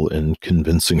unsuccessful in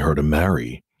convincing her to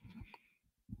marry.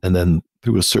 And then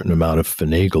through a certain amount of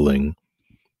finagling,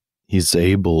 he's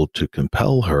able to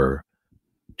compel her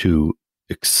to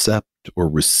accept or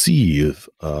receive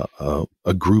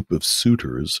a group of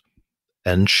suitors,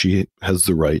 and she has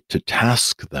the right to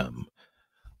task them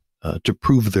to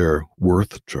prove their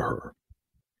worth to her.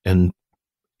 And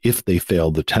if they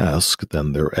fail the task,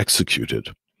 then they're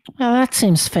executed. Well, that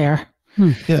seems fair.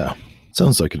 Yeah,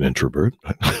 sounds like an introvert.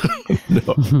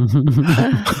 No.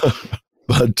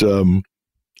 But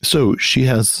so she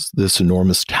has this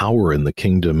enormous tower in the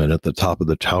kingdom, and at the top of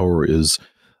the tower is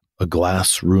a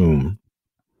glass room.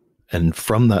 And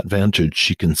from that vantage,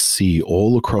 she can see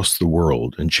all across the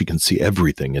world, and she can see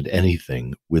everything and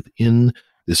anything within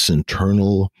this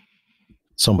internal,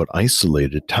 somewhat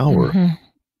isolated tower. Mm-hmm.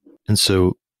 And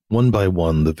so one by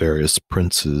one, the various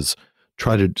princes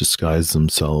try to disguise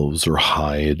themselves or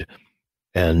hide,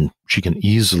 and she can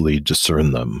easily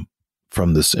discern them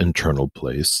from this internal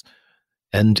place.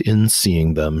 And in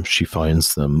seeing them, she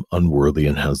finds them unworthy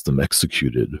and has them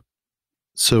executed.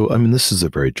 So, I mean, this is a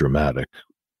very dramatic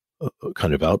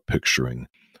kind of outpicturing,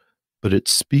 but it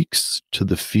speaks to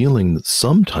the feeling that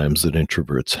sometimes that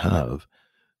introverts have,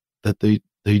 that they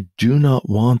do not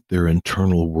want their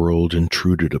internal world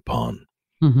intruded upon.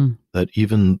 Mm-hmm. That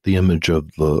even the image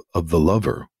of the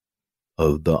lover,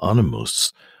 of the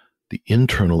animus, the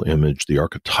internal image, the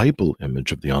archetypal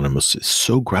image of the animus is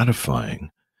so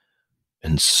gratifying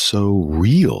and so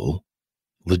real,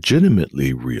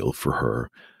 legitimately real for her,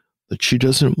 that she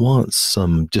doesn't want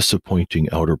some disappointing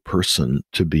outer person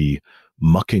to be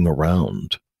mucking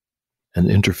around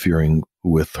and interfering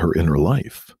with her inner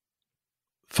life.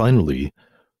 Finally,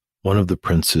 one of the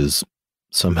princes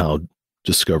somehow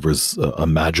discovers a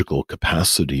magical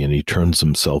capacity, and he turns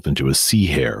himself into a sea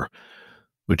hare,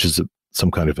 which is some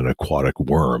kind of an aquatic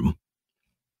worm.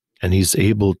 And he's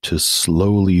able to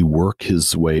slowly work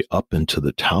his way up into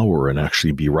the tower and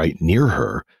actually be right near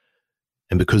her.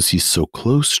 And because he's so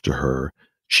close to her,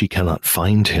 she cannot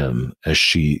find him as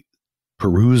she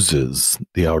peruses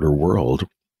the outer world.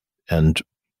 And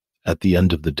at the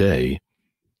end of the day,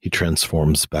 he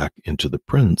transforms back into the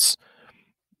prince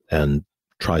and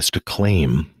tries to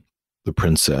claim the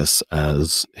princess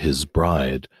as his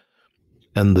bride.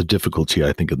 And the difficulty,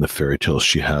 I think, in the fairy tale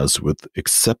she has with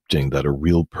accepting that a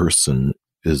real person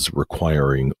is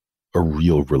requiring a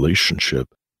real relationship.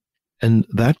 And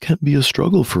that can be a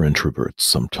struggle for introverts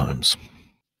sometimes.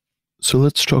 So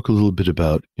let's talk a little bit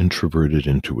about introverted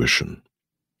intuition.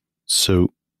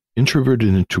 So introverted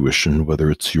intuition,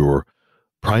 whether it's your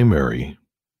primary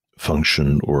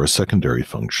function or a secondary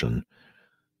function,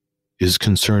 is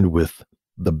concerned with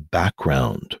the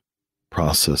background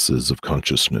processes of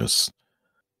consciousness.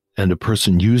 And a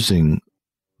person using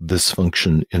this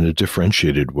function in a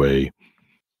differentiated way,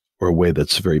 or a way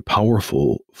that's very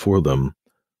powerful for them,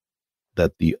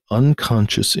 that the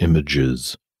unconscious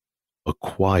images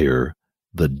acquire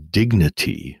the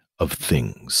dignity of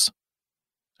things.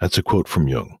 That's a quote from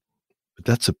Jung, but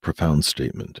that's a profound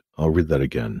statement. I'll read that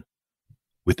again.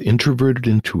 With introverted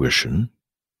intuition,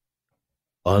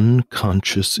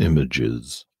 unconscious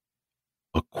images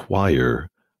acquire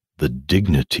the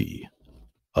dignity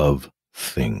of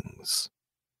things.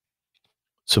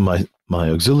 So my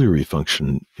auxiliary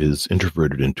function is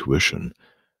introverted intuition.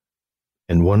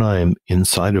 And when I am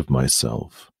inside of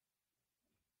myself,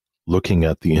 looking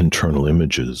at the internal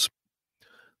images,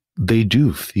 they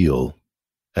do feel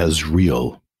as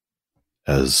real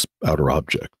as outer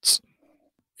objects.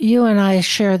 You and I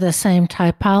share the same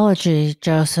typology,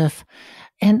 Joseph.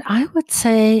 And I would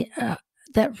say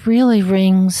that really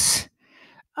rings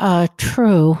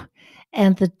true.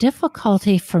 And the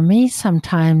difficulty for me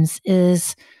sometimes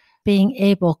is being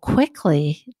able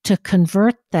quickly to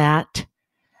convert that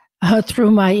through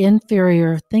my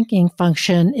inferior thinking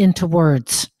function into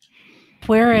words.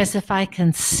 Whereas if I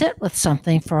can sit with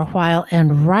something for a while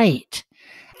and write,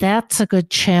 that's a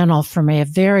good channel for me, a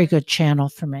very good channel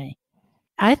for me.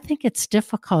 I think it's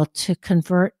difficult to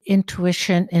convert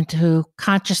intuition into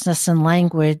consciousness and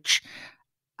language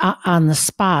on the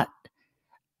spot,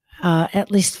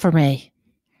 at least for me.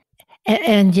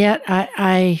 And yet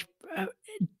I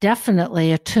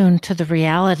definitely attune to the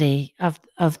reality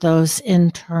of those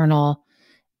internal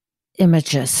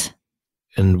images.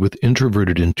 And with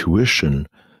introverted intuition,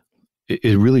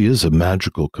 it really is a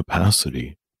magical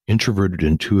capacity. Introverted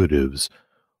intuitives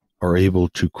are able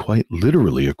to quite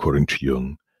literally, according to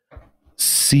Jung,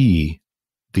 see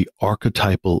the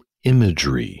archetypal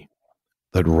imagery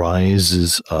that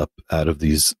rises up out of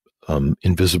these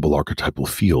invisible archetypal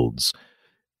fields,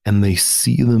 and they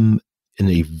see them in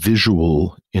a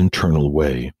visual, internal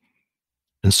way.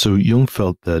 And so Jung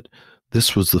felt that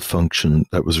this was the function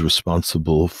that was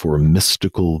responsible for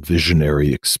mystical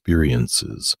visionary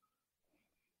experiences.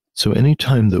 So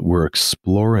anytime that we're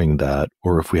exploring that,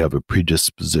 or if we have a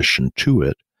predisposition to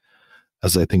it,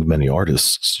 as I think many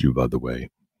artists do, by the way,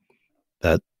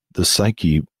 that the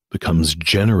psyche becomes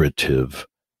generative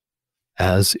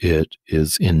as it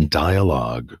is in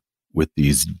dialogue with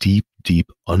these deep,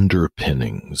 deep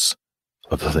underpinnings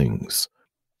of things.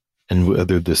 And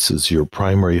whether this is your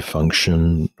primary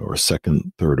function or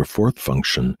second, third, or fourth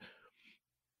function,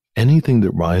 anything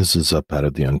that rises up out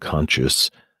of the unconscious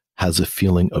has a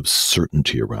feeling of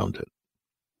certainty around it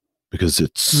because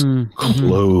it's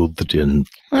clothed in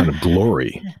kind of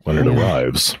glory when it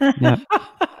arrives. Yep.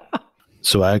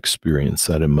 So I experience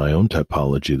that in my own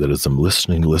typology, that as I'm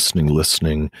listening,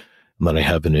 and then I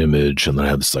have an image, and then I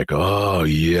have this like, oh,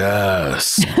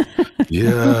 yes,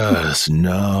 yes,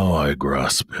 now I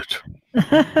grasp it.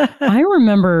 I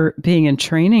remember being in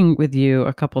training with you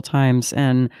a couple times,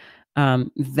 and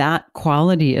that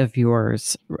quality of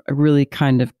yours really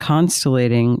kind of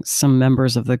constellating some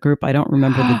members of the group. I don't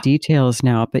remember the details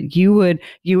now, but you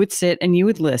would sit and you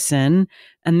would listen,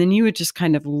 and then you would just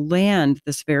kind of land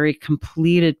this very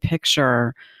completed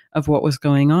picture of what was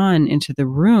going on into the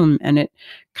room, and it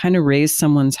kind of raised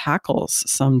someone's hackles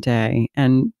someday.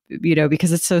 And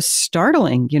because it's so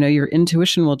startling, your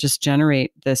intuition will just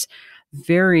generate this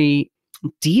very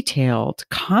detailed,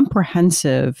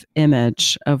 comprehensive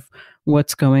image of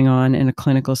what's going on in a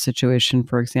clinical situation,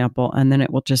 for example, and then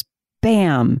it will just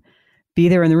bam be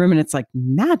there in the room, and it's like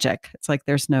magic. It's like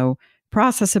there's no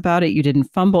process about it. You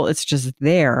didn't fumble. It's just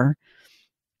there,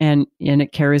 and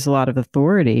it carries a lot of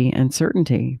authority and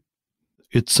certainty.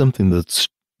 It's something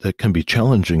that can be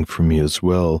challenging for me as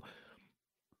well.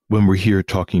 When we're here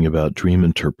talking about dream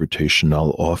interpretation,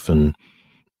 I'll often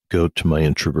go to my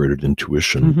introverted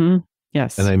intuition. Mm-hmm.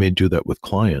 Yes. And I may do that with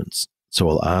clients. So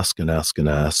I'll ask and ask and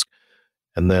ask.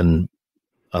 And then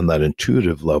on that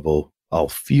intuitive level, I'll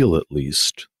feel at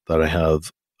least that I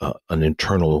have an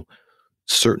internal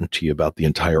certainty about the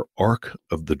entire arc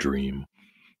of the dream.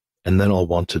 And then I'll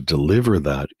want to deliver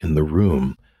that in the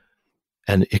room.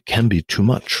 And it can be too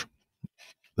much.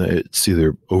 It's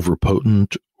either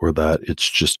overpotent or that it's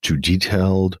just too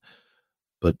detailed.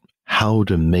 But how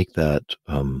to make that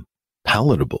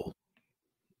palatable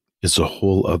is a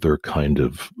whole other kind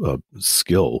of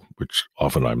skill, which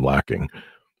often I'm lacking.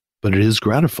 But it is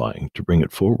gratifying to bring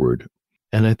it forward.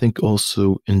 And I think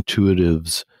also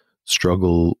intuitives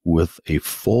struggle with a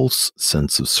false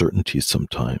sense of certainty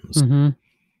sometimes,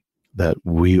 that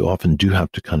we often do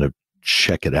have to kind of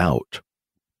check it out.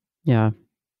 Yeah.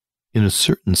 In a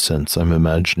certain sense, I'm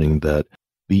imagining that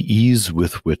the ease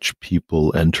with which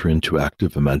people enter into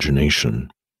active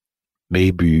imagination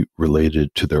may be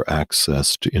related to their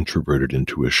access to introverted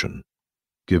intuition,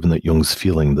 given that Jung's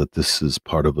feeling that this is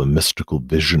part of a mystical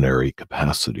visionary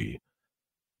capacity.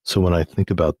 So when I think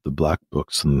about the Black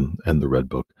books and the Red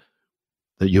Book,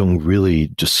 that Jung really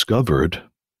discovered,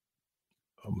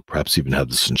 perhaps even had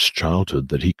this since childhood,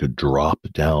 that he could drop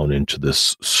down into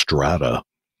this strata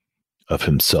of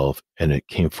himself, and it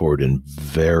came forward in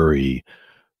very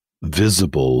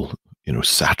visible,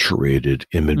 saturated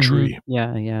imagery.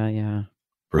 Yeah.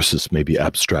 Versus maybe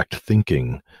abstract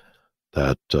thinking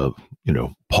that,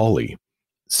 Pauli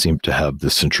seemed to have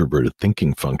this introverted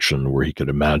thinking function where he could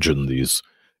imagine these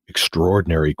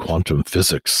extraordinary quantum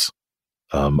physics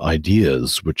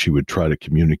ideas, which he would try to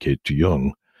communicate to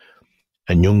Jung.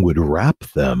 And Jung would wrap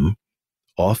them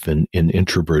often in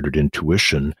introverted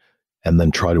intuition and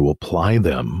then try to apply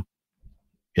them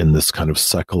in this kind of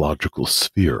psychological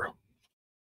sphere.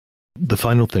 The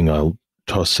final thing I'll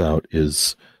toss out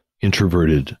is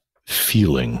introverted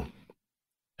feeling.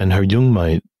 And how Jung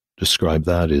might describe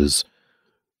that is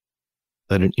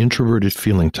that an introverted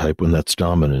feeling type, when that's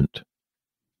dominant,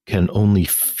 can only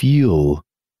feel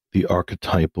the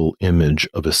archetypal image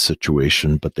of a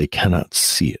situation, but they cannot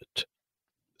see it.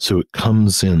 So it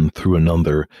comes in through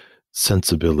another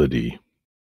sensibility.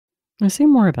 I say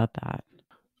more about that.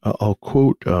 I'll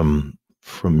quote from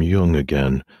Jung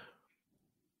again.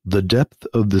 The depth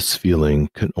of this feeling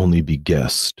can only be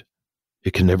guessed.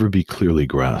 It can never be clearly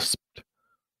grasped.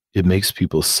 It makes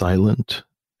people silent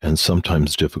and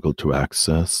sometimes difficult to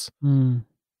access.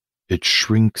 It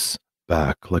shrinks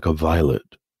back like a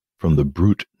violet from the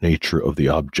brute nature of the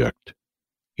object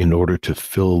in order to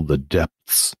fill the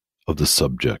depths of the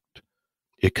subject.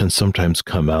 It can sometimes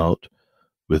come out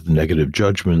with negative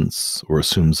judgments or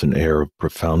assumes an air of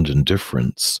profound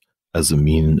indifference as a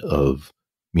means of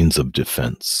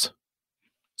defense.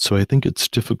 So I think it's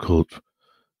difficult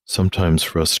sometimes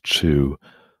for us to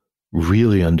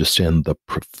really understand the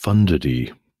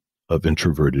profundity of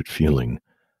introverted feeling.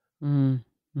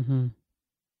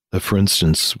 For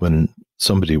instance, when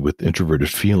somebody with introverted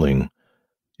feeling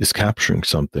is capturing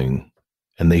something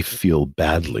and they feel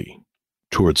badly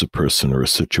towards a person or a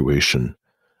situation,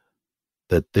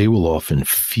 that they will often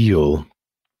feel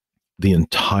the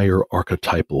entire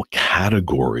archetypal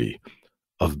category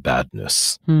of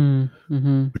badness,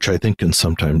 which I think can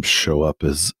sometimes show up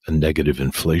as a negative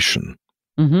inflation.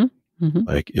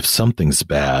 Like if something's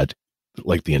bad,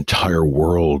 like the entire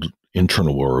world,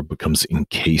 internal world, becomes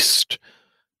encased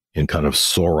in kind of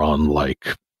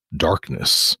Sauron-like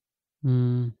darkness.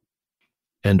 And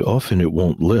often it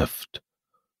won't lift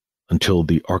until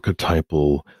the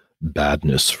archetypal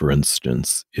badness, for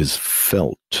instance, is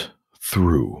felt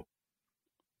through,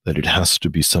 that it has to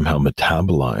be somehow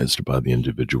metabolized by the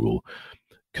individual.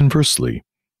 Conversely,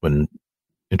 when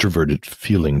introverted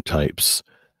feeling types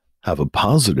have a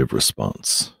positive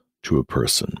response to a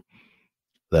person,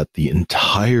 that the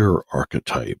entire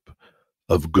archetype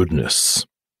of goodness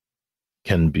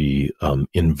can be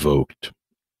invoked.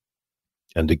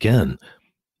 And again,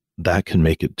 that can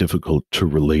make it difficult to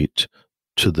relate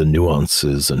to the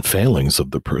nuances and failings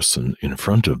of the person in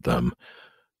front of them,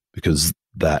 because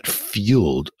that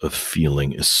field of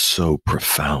feeling is so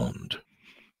profound.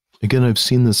 Again, I've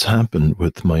seen this happen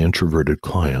with my introverted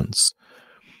clients,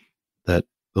 that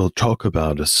they'll talk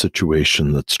about a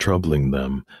situation that's troubling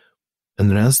them, and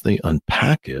then as they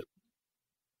unpack it,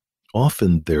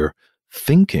 often their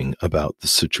thinking about the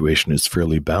situation is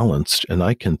fairly balanced, and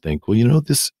I can think, well,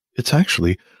 it's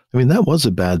actually, that was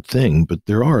a bad thing, but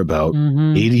there are about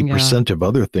 80% of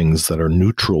other things that are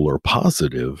neutral or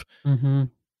positive.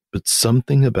 But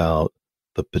something about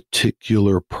the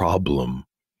particular problem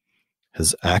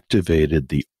has activated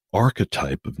the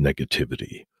archetype of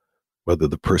negativity, whether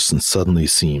the person suddenly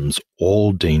seems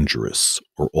all dangerous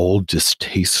or all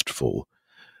distasteful.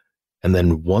 And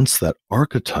then once that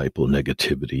archetypal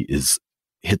negativity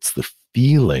hits the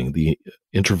feeling, the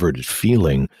introverted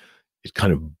feeling, it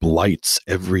kind of blights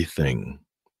everything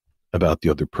about the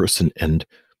other person. And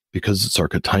because it's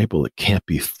archetypal, it can't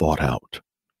be thought out.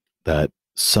 That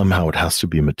somehow it has to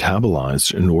be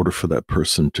metabolized in order for that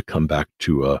person to come back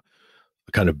to a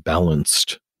kind of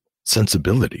balanced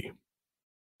sensibility.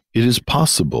 It is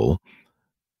possible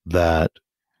that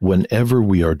whenever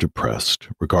we are depressed,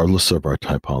 regardless of our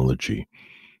typology,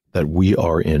 that we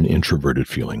are in introverted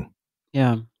feeling.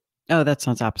 Yeah. Oh, that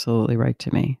sounds absolutely right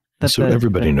to me. So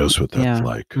everybody knows what that's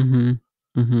like.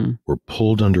 We're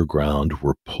pulled underground,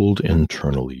 we're pulled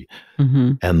internally.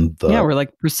 And we're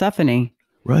like Persephone.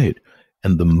 Right.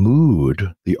 And the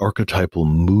mood, the archetypal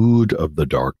mood of the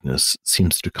darkness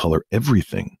seems to color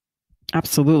everything.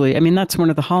 Absolutely. That's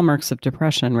one of the hallmarks of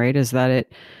depression, right? Is that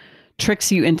it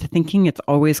tricks you into thinking it's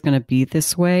always going to be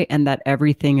this way and that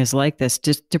everything is like this.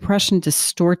 Depression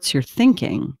distorts your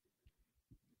thinking.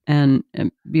 And,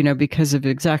 because of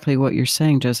exactly what you're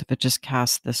saying, Joseph, it just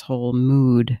casts this whole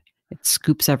mood. It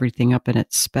scoops everything up in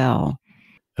its spell.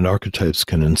 And archetypes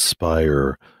can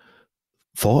inspire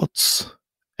thoughts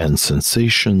and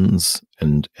sensations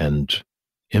and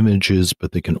images,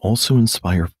 but they can also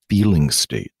inspire feeling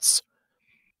states.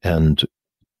 And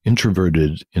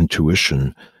introverted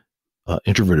intuition,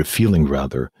 introverted feeling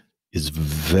rather, is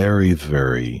very,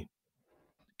 very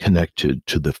connected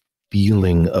to the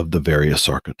feeling of the various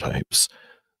archetypes.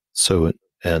 So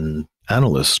an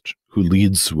analyst who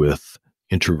leads with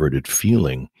introverted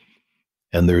feeling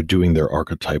and they're doing their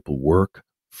archetypal work,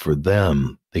 for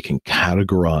them, they can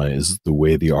categorize the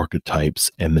way the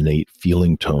archetypes emanate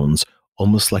feeling tones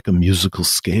almost like a musical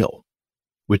scale,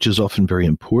 which is often very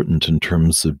important in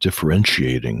terms of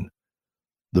differentiating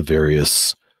the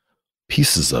various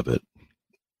pieces of it.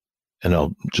 And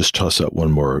I'll just toss out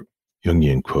one more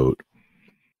Jungian quote.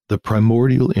 The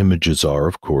primordial images are,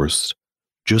 of course,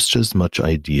 just as much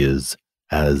ideas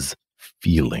as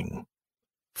feeling.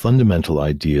 Fundamental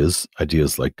ideas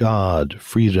like God,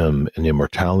 freedom, and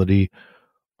immortality,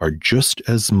 are just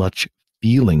as much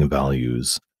feeling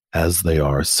values as they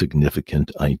are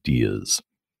significant ideas.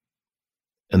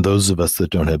 And those of us that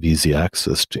don't have easy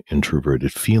access to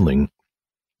introverted feeling,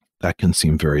 that can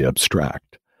seem very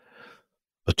abstract.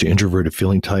 But to introverted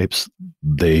feeling types,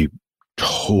 they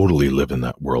totally live in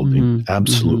that world. They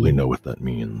absolutely know what that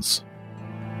means.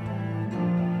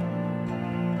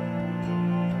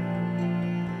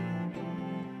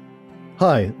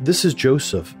 Hi, this is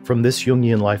Joseph from This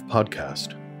Jungian Life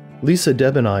podcast. Lisa,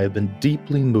 Deb, and I have been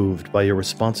deeply moved by your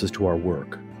responses to our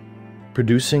work.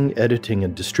 Producing, editing,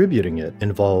 and distributing it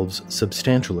involves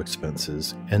substantial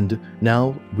expenses, and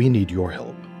now we need your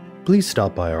help. Please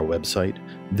stop by our website,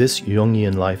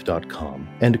 thisjungianlife.com,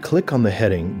 and click on the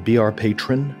heading Be Our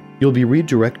Patron. You'll be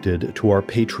redirected to our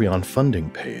Patreon funding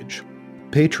page.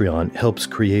 Patreon helps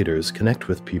creators connect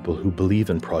with people who believe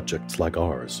in projects like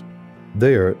ours.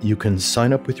 There, you can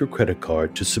sign up with your credit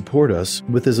card to support us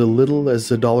with as little as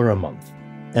 $1 a month.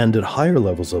 And at higher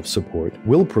levels of support,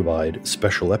 we'll provide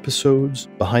special episodes,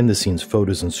 behind-the-scenes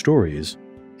photos and stories,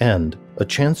 and a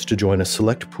chance to join a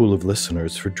select pool of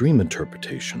listeners for dream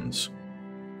interpretations.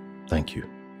 Thank you.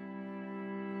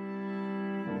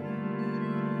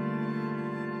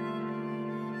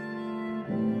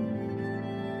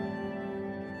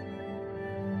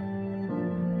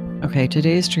 Okay,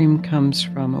 today's dream comes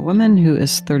from a woman who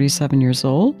is 37 years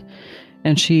old,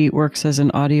 and she works as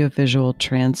an audiovisual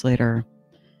translator.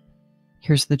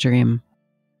 Here's the dream.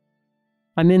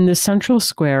 I'm in the central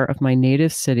square of my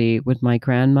native city with my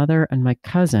grandmother and my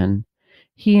cousin.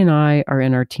 He and I are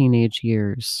in our teenage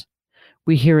years.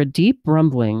 We hear a deep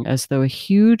rumbling as though a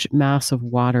huge mass of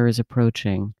water is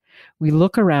approaching. We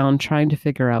look around trying to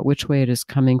figure out which way it is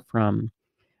coming from.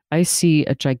 I see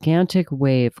a gigantic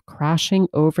wave crashing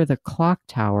over the clock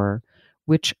tower,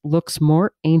 which looks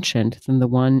more ancient than the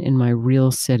one in my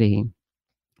real city.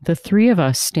 The three of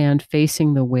us stand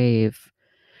facing the wave.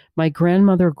 My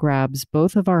grandmother grabs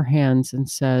both of our hands and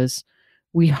says,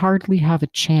 "We hardly have a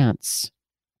chance."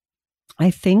 I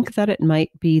think that it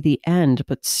might be the end,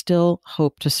 but still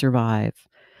hope to survive.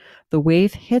 The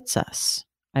wave hits us.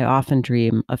 I often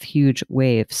dream of huge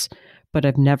waves, but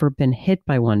I've never been hit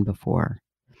by one before.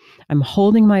 I'm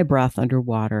holding my breath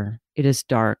underwater. It is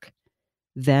dark.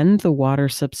 Then the water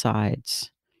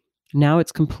subsides. Now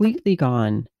it's completely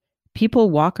gone. People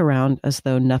walk around as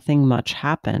though nothing much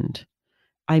happened.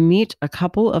 I meet a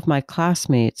couple of my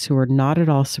classmates who are not at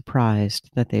all surprised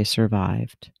that they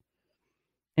survived.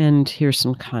 And here's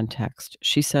some context.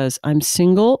 She says, I'm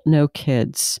single, no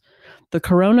kids. The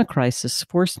corona crisis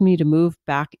forced me to move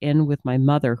back in with my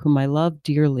mother, whom I love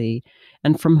dearly,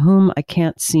 and from whom I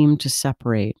can't seem to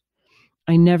separate.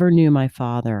 I never knew my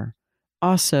father.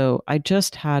 Also, I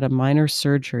just had a minor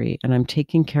surgery, and I'm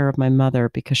taking care of my mother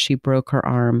because she broke her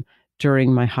arm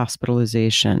during my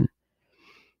hospitalization.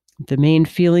 The main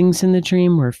feelings in the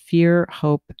dream were fear,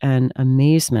 hope, and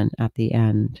amazement at the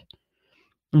end.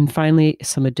 And finally,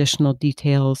 some additional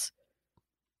details.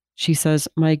 She says,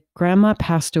 my grandma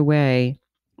passed away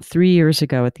 3 years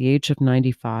ago at the age of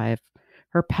 95.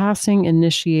 Her passing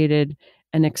initiated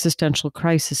an existential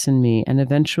crisis in me and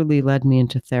eventually led me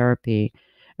into therapy.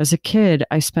 As a kid,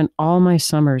 I spent all my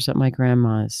summers at my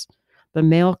grandma's. The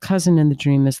male cousin in the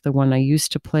dream is the one I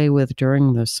used to play with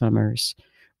during those summers.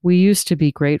 We used to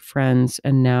be great friends,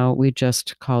 and now we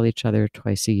just call each other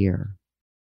twice a year.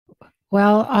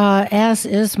 Well, as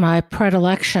is my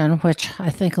predilection, which I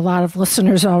think a lot of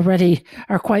listeners already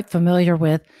are quite familiar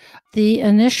with, the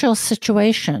initial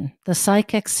situation, the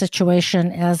psychic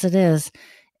situation as it is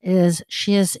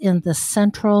she is in the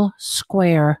central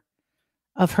square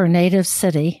of her native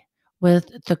city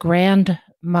with the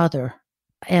grandmother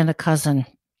and a cousin.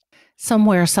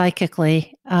 Somewhere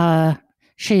psychically,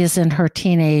 she is in her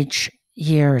teenage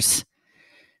years.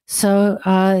 So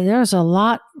there's a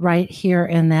lot right here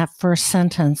in that first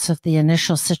sentence of the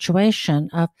initial situation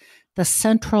of the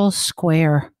central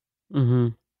square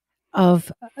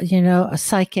of, a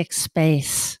psychic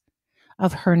space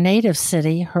of her native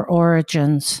city, her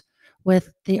origins,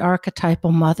 with the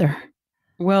archetypal mother.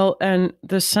 Well, and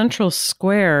the central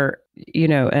square,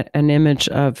 an image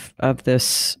of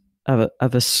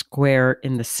a square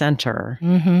in the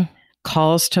center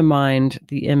calls to mind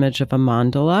the image of a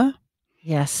mandala.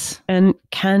 Yes. And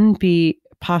can be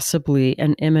possibly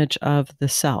an image of the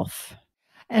self.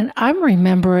 And I'm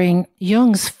remembering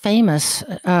Jung's famous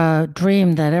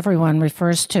dream that everyone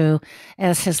refers to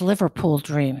as his Liverpool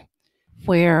dream,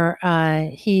 where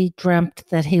he dreamt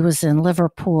that he was in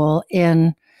Liverpool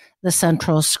in the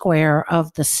central square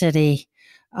of the city.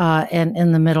 And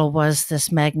in the middle was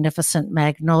this magnificent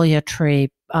magnolia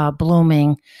tree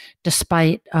blooming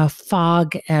despite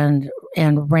fog and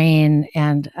rain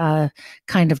and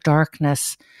kind of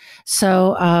darkness.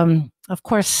 So, of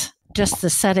course, just the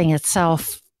setting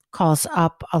itself calls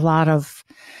up a lot of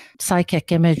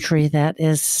psychic imagery that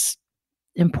is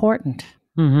important.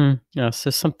 Yeah, so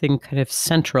something kind of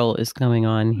central is going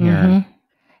on here.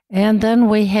 And then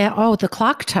we have, the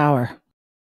clock tower.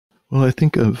 Well, I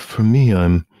think for me,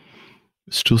 I'm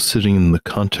still sitting in the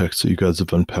context that you guys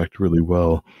have unpacked really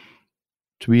well.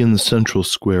 To be in the central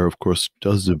square, of course,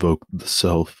 does evoke the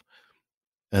self.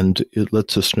 And it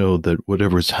lets us know that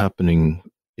whatever is happening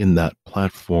in that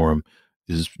platform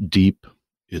is deep,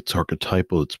 it's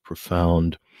archetypal, it's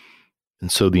profound. And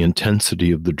so the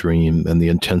intensity of the dream and the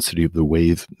intensity of the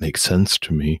wave makes sense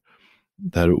to me.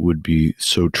 that it would be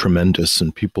so tremendous.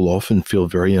 And people often feel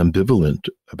very ambivalent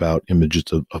about images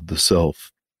of the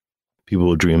self. People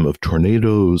will dream of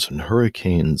tornadoes and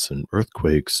hurricanes and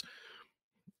earthquakes.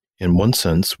 In one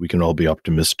sense, we can all be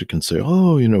optimistic and say,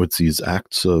 oh, it's these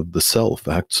acts of the self,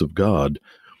 acts of God.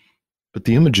 But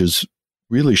the images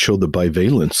really show the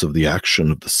bivalence of the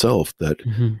action of the self, that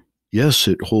yes,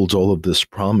 it holds all of this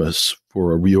promise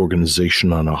for a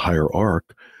reorganization on a higher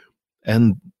arc,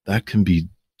 and that can be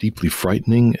deeply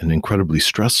frightening and incredibly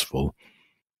stressful.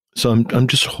 So I'm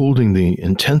just holding the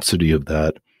intensity of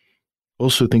that,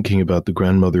 also thinking about the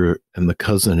grandmother and the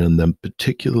cousin and them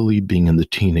particularly being in the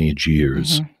teenage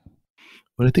years.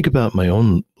 When I think about my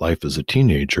own life as a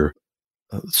teenager,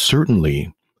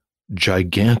 certainly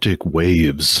gigantic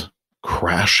waves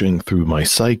crashing through my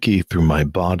psyche, through my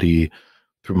body,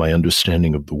 through my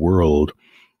understanding of the world.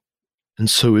 And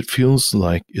so it feels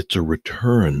like it's a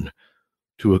return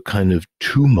to a kind of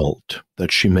tumult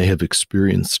that she may have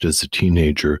experienced as a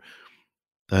teenager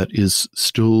that is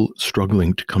still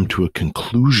struggling to come to a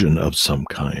conclusion of some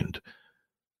kind,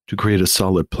 to create a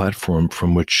solid platform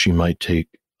from which she might take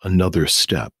another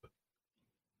step.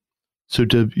 So,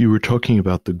 Deb, you were talking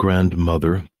about the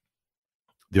grandmother,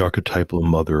 the archetypal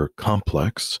mother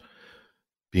complex,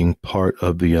 being part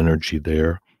of the energy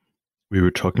there. We were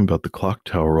talking about the clock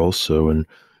tower also, and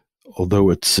although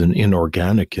it's an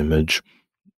inorganic image,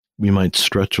 we might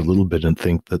stretch a little bit and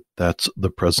think that that's the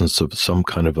presence of some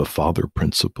kind of a father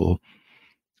principle,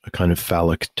 a kind of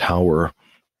phallic tower,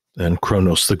 and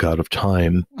Kronos, the god of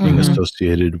time, being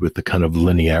associated with the kind of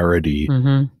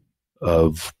linearity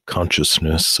of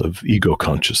consciousness, of ego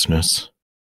consciousness.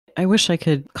 I wish I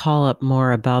could call up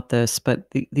more about this, but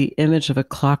the image of a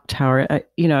clock tower,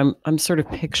 I'm sort of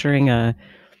picturing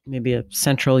maybe a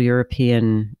Central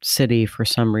European city for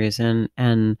some reason.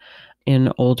 And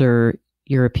in older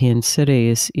European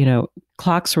cities,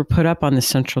 clocks were put up on the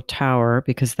central tower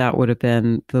because that would have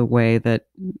been the way that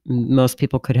most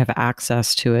people could have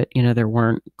access to it. There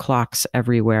weren't clocks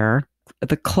everywhere.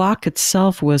 The clock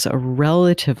itself was a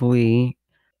relatively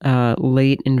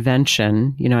late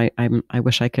invention. I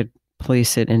wish I could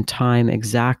place it in time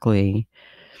exactly.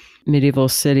 Medieval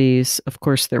cities, of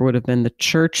course, there would have been the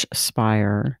church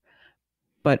spire,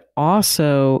 but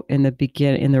also in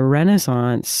the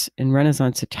Renaissance, in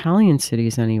Renaissance Italian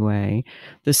cities anyway,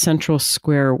 the central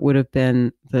square would have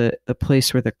been the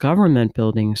place where the government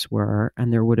buildings were,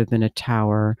 and there would have been a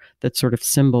tower that sort of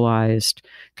symbolized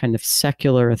kind of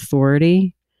secular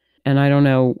authority. And I don't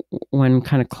know when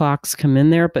kind of clocks come in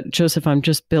there, but Joseph, I'm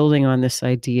just building on this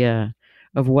idea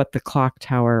of what the clock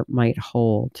tower might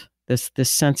hold, this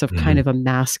sense of kind of a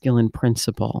masculine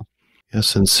principle.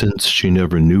 Yes, and since she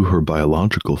never knew her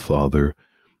biological father,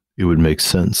 it would make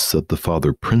sense that the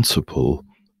father principle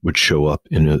would show up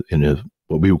in a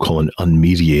what we would call an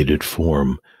unmediated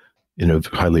form, in a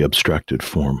highly abstracted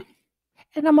form.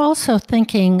 And I'm also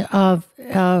thinking of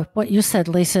what you said,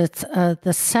 Lisa. It's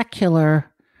the secular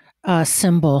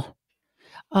symbol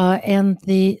and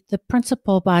the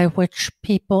principle by which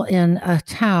people in a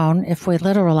town, if we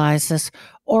literalize this,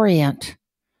 orient.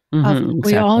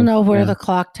 Exactly. We all know where the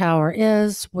clock tower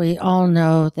is. We all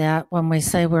know that when we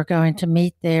say we're going to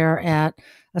meet there at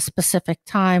a specific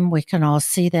time, we can all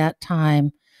see that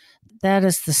time. That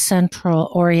is the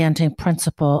central orienting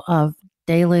principle of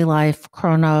daily life,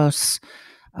 Chronos,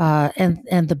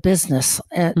 and the business,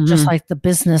 just like the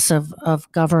business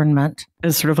of government.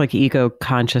 It's sort of like ego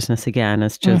consciousness again,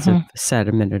 as Joseph said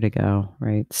a minute ago,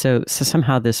 right? So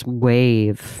somehow this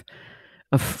wave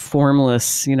of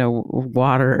formless,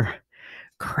 water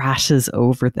crashes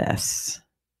over this.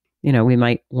 We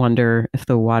might wonder if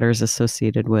the water is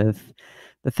associated with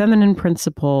the feminine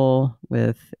principle,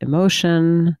 with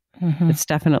emotion. It's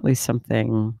definitely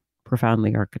something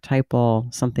profoundly archetypal,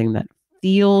 something that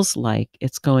feels like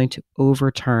it's going to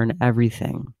overturn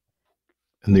everything.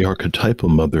 And the archetypal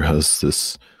mother has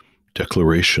this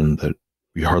declaration that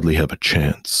we hardly have a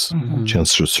chance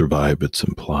to survive, it's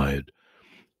implied.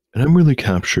 And I'm really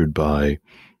captured by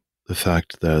the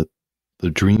fact that the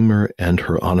dreamer and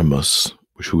her animus,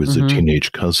 who is a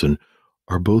teenage cousin,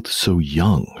 are both so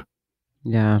young.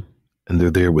 Yeah. And they're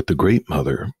there with the great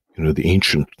mother, the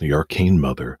ancient, the arcane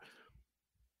mother.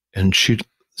 And she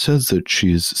says that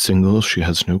she's single, she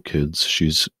has no kids,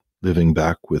 she's living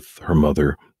back with her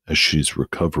mother as she's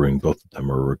recovering. Both of them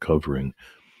are recovering.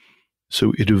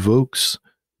 So it evokes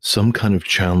some kind of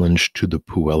challenge to the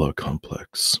puella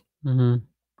complex.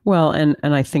 Well, and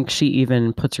I think she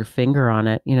even puts her finger on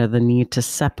it, the need to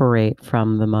separate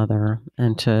from the mother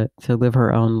and to live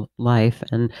her own life.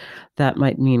 And that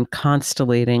might mean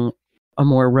constellating a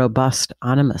more robust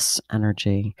animus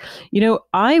energy.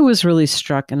 I was really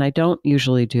struck, and I don't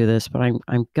usually do this, but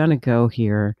I'm going to go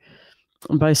here,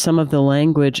 by some of the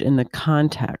language in the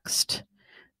context.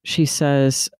 She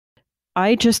says,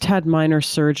 I just had minor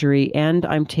surgery and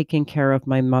I'm taking care of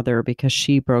my mother because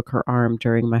she broke her arm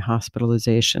during my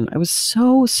hospitalization. I was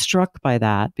so struck by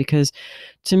that because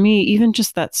to me, even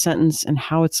just that sentence and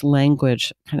how it's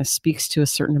language kind of speaks to a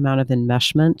certain amount of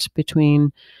enmeshment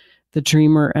between the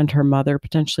dreamer and her mother,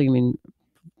 potentially. I mean,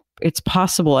 it's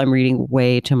possible I'm reading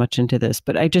way too much into this,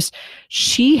 but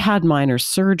she had minor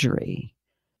surgery.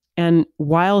 And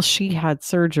while she had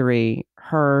surgery,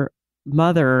 her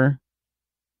mother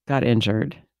got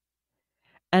injured.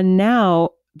 And now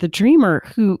the dreamer,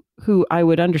 who I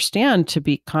would understand to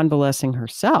be convalescing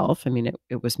herself, I mean,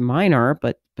 it was minor,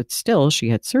 but still she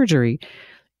had surgery,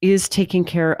 is taking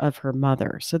care of her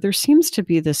mother. So there seems to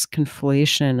be this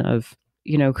conflation of,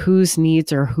 whose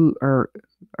needs are who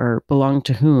or belong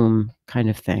to whom kind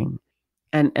of thing.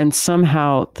 And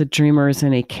somehow the dreamer is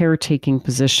in a caretaking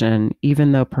position,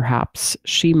 even though perhaps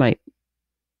she might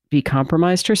be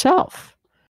compromised herself.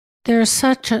 There's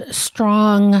such a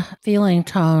strong feeling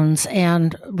tones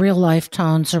and real life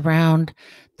tones around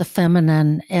the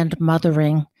feminine and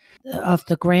mothering of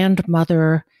the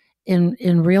grandmother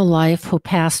in real life who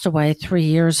passed away 3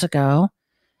 years ago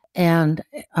and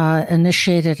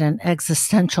initiated an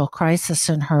existential crisis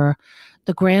in her.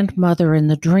 The grandmother in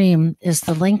the dream is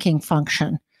the linking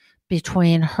function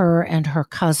between her and her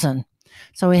cousin.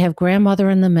 So we have grandmother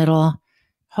in the middle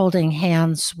holding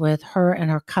hands with her and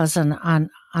her cousin on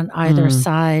either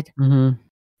side,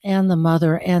 and the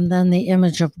mother, and then the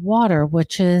image of water,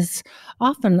 which is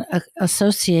often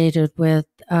associated with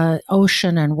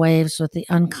ocean and waves, with the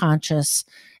unconscious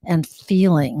and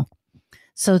feeling.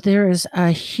 So there is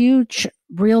a huge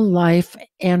real life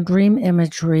and dream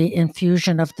imagery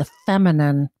infusion of the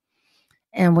feminine,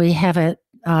 and we have it,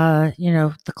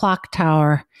 the clock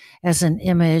tower as an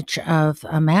image of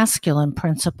a masculine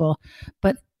principle,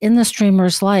 but in the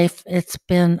streamer's life, it's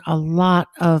been a lot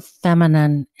of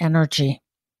feminine energy.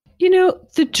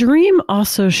 The dream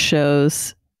also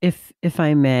shows, if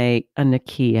I may, a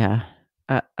Nakia,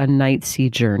 a night sea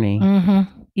journey,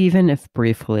 even if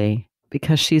briefly,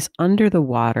 because she's under the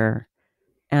water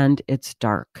and it's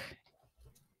dark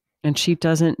and she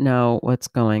doesn't know what's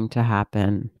going to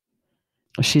happen.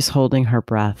 She's holding her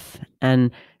breath.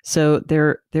 And so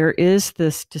there is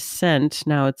this descent.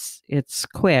 Now it's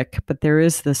quick, but there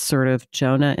is this sort of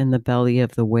Jonah in the belly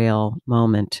of the whale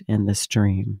moment in this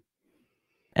dream.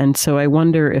 And so I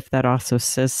wonder if that also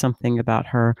says something about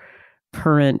her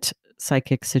current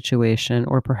psychic situation,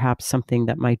 or perhaps something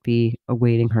that might be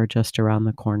awaiting her just around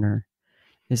the corner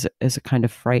is a kind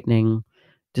of frightening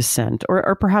descent,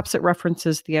 or perhaps it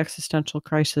references the existential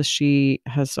crisis she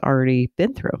has already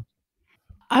been through.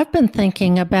 I've been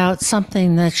thinking about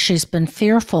something that she's been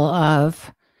fearful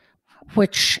of,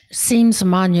 which seems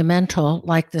monumental,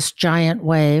 like this giant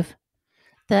wave,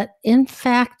 that in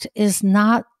fact is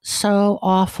not so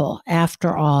awful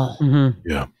after all.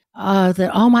 Yeah.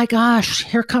 That, oh my gosh,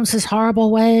 here comes this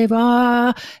horrible wave.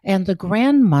 And the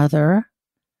grandmother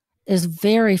is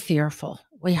very fearful.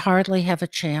 We hardly have a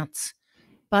chance.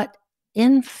 But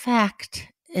in fact,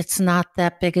 it's not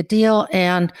that big a deal.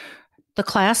 And the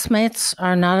classmates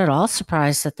are not at all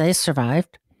surprised that they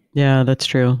survived. Yeah, that's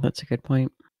true. That's a good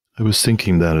point. I was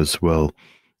thinking that as well.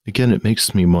 Again, it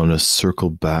makes me want to circle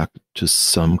back to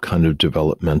some kind of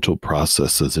developmental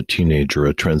process as a teenager,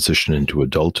 a transition into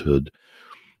adulthood,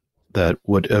 that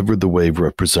whatever the wave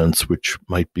represents, which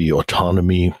might be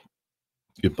autonomy,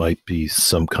 it might be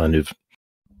some kind of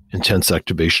intense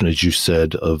activation, as you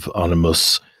said, of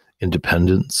animus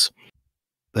independence,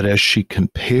 that as she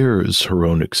compares her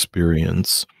own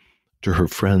experience to her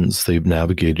friends, they've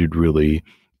navigated really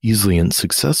easily and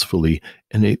successfully.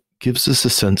 And it gives us a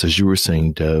sense, as you were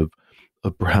saying, Dev,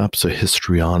 of perhaps a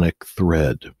histrionic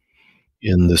thread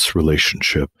in this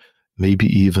relationship, maybe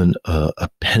even a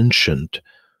penchant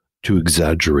to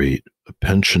exaggerate, a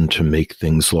penchant to make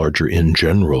things larger in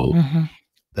general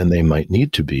than they might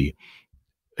need to be.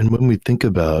 And when we think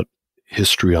about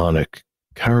histrionic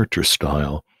character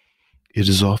style, it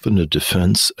is often a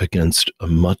defense against a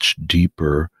much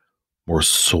deeper, more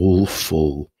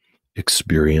soulful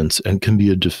experience, and can be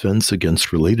a defense against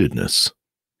relatedness,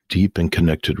 deep and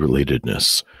connected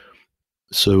relatedness.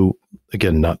 So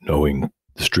again, not knowing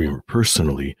the streamer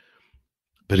personally,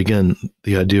 but again,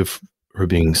 the idea of her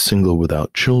being single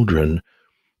without children,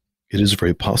 it is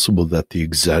very possible that the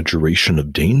exaggeration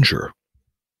of danger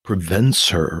prevents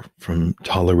her from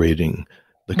tolerating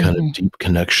the kind of deep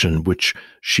connection which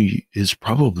she is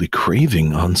probably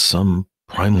craving on some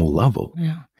primal level.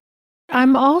 Yeah.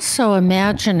 I'm also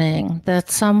imagining that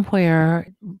somewhere,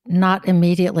 not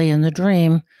immediately in the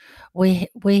dream,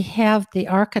 we have the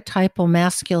archetypal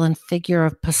masculine figure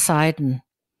of Poseidon,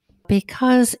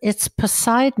 because it's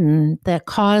Poseidon that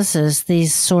causes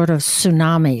these sort of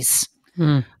tsunamis.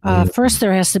 First,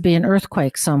 there has to be an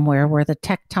earthquake somewhere where the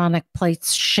tectonic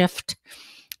plates shift,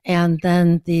 and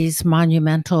then these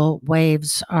monumental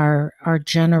waves are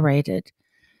generated.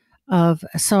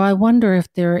 So I wonder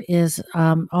if there is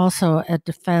also a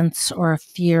defense or a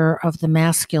fear of the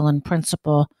masculine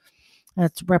principle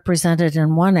that's represented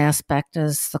in one aspect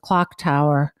as the clock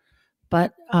tower,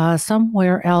 but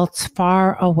somewhere else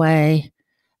far away,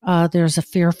 there's a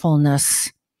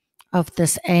fearfulness of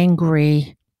this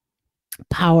angry,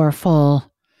 powerful,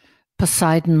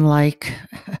 Poseidon-like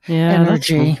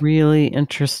energy. That's really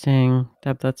interesting.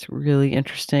 That's really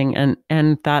interesting,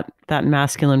 and that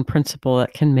masculine principle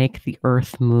that can make the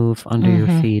earth move under your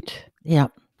feet. Yeah,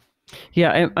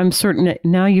 yeah. I'm certain that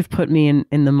now you've put me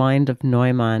in the mind of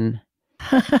Neumann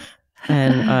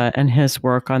and his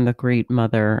work on the Great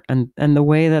Mother and the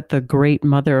way that the Great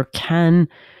Mother can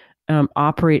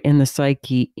operate in the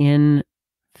psyche in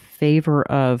favor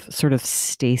of sort of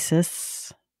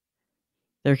stasis.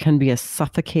 There can be a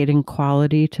suffocating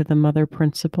quality to the mother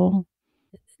principle.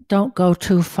 Don't go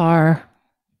too far.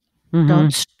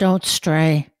 Don't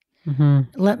stray.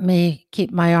 Let me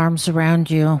keep my arms around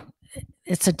you.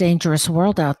 It's a dangerous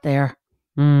world out there.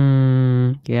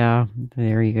 Yeah,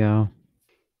 there you go.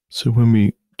 So when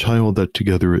we tie all that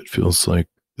together, it feels like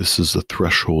this is a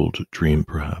threshold dream,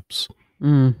 perhaps.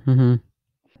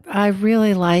 I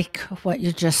really like what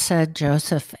you just said,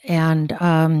 Joseph, and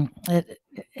it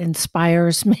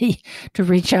inspires me to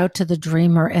reach out to the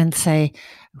dreamer and say,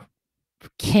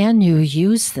 can you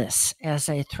use this as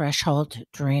a threshold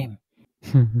dream?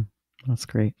 That's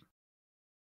great.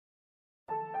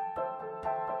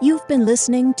 You've been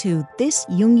listening to This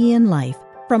Jungian Life.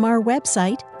 From our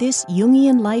website,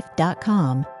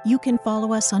 thisjungianlife.com, you can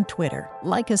follow us on Twitter,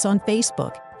 like us on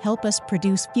Facebook, help us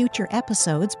produce future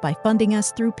episodes by funding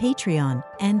us through Patreon,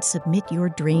 and submit your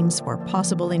dreams for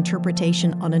possible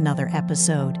interpretation on another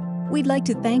episode. We'd like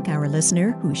to thank our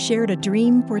listener who shared a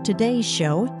dream for today's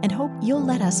show and hope you'll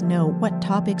let us know what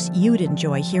topics you'd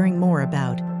enjoy hearing more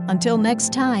about. Until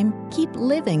next time, keep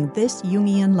living this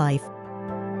Jungian life.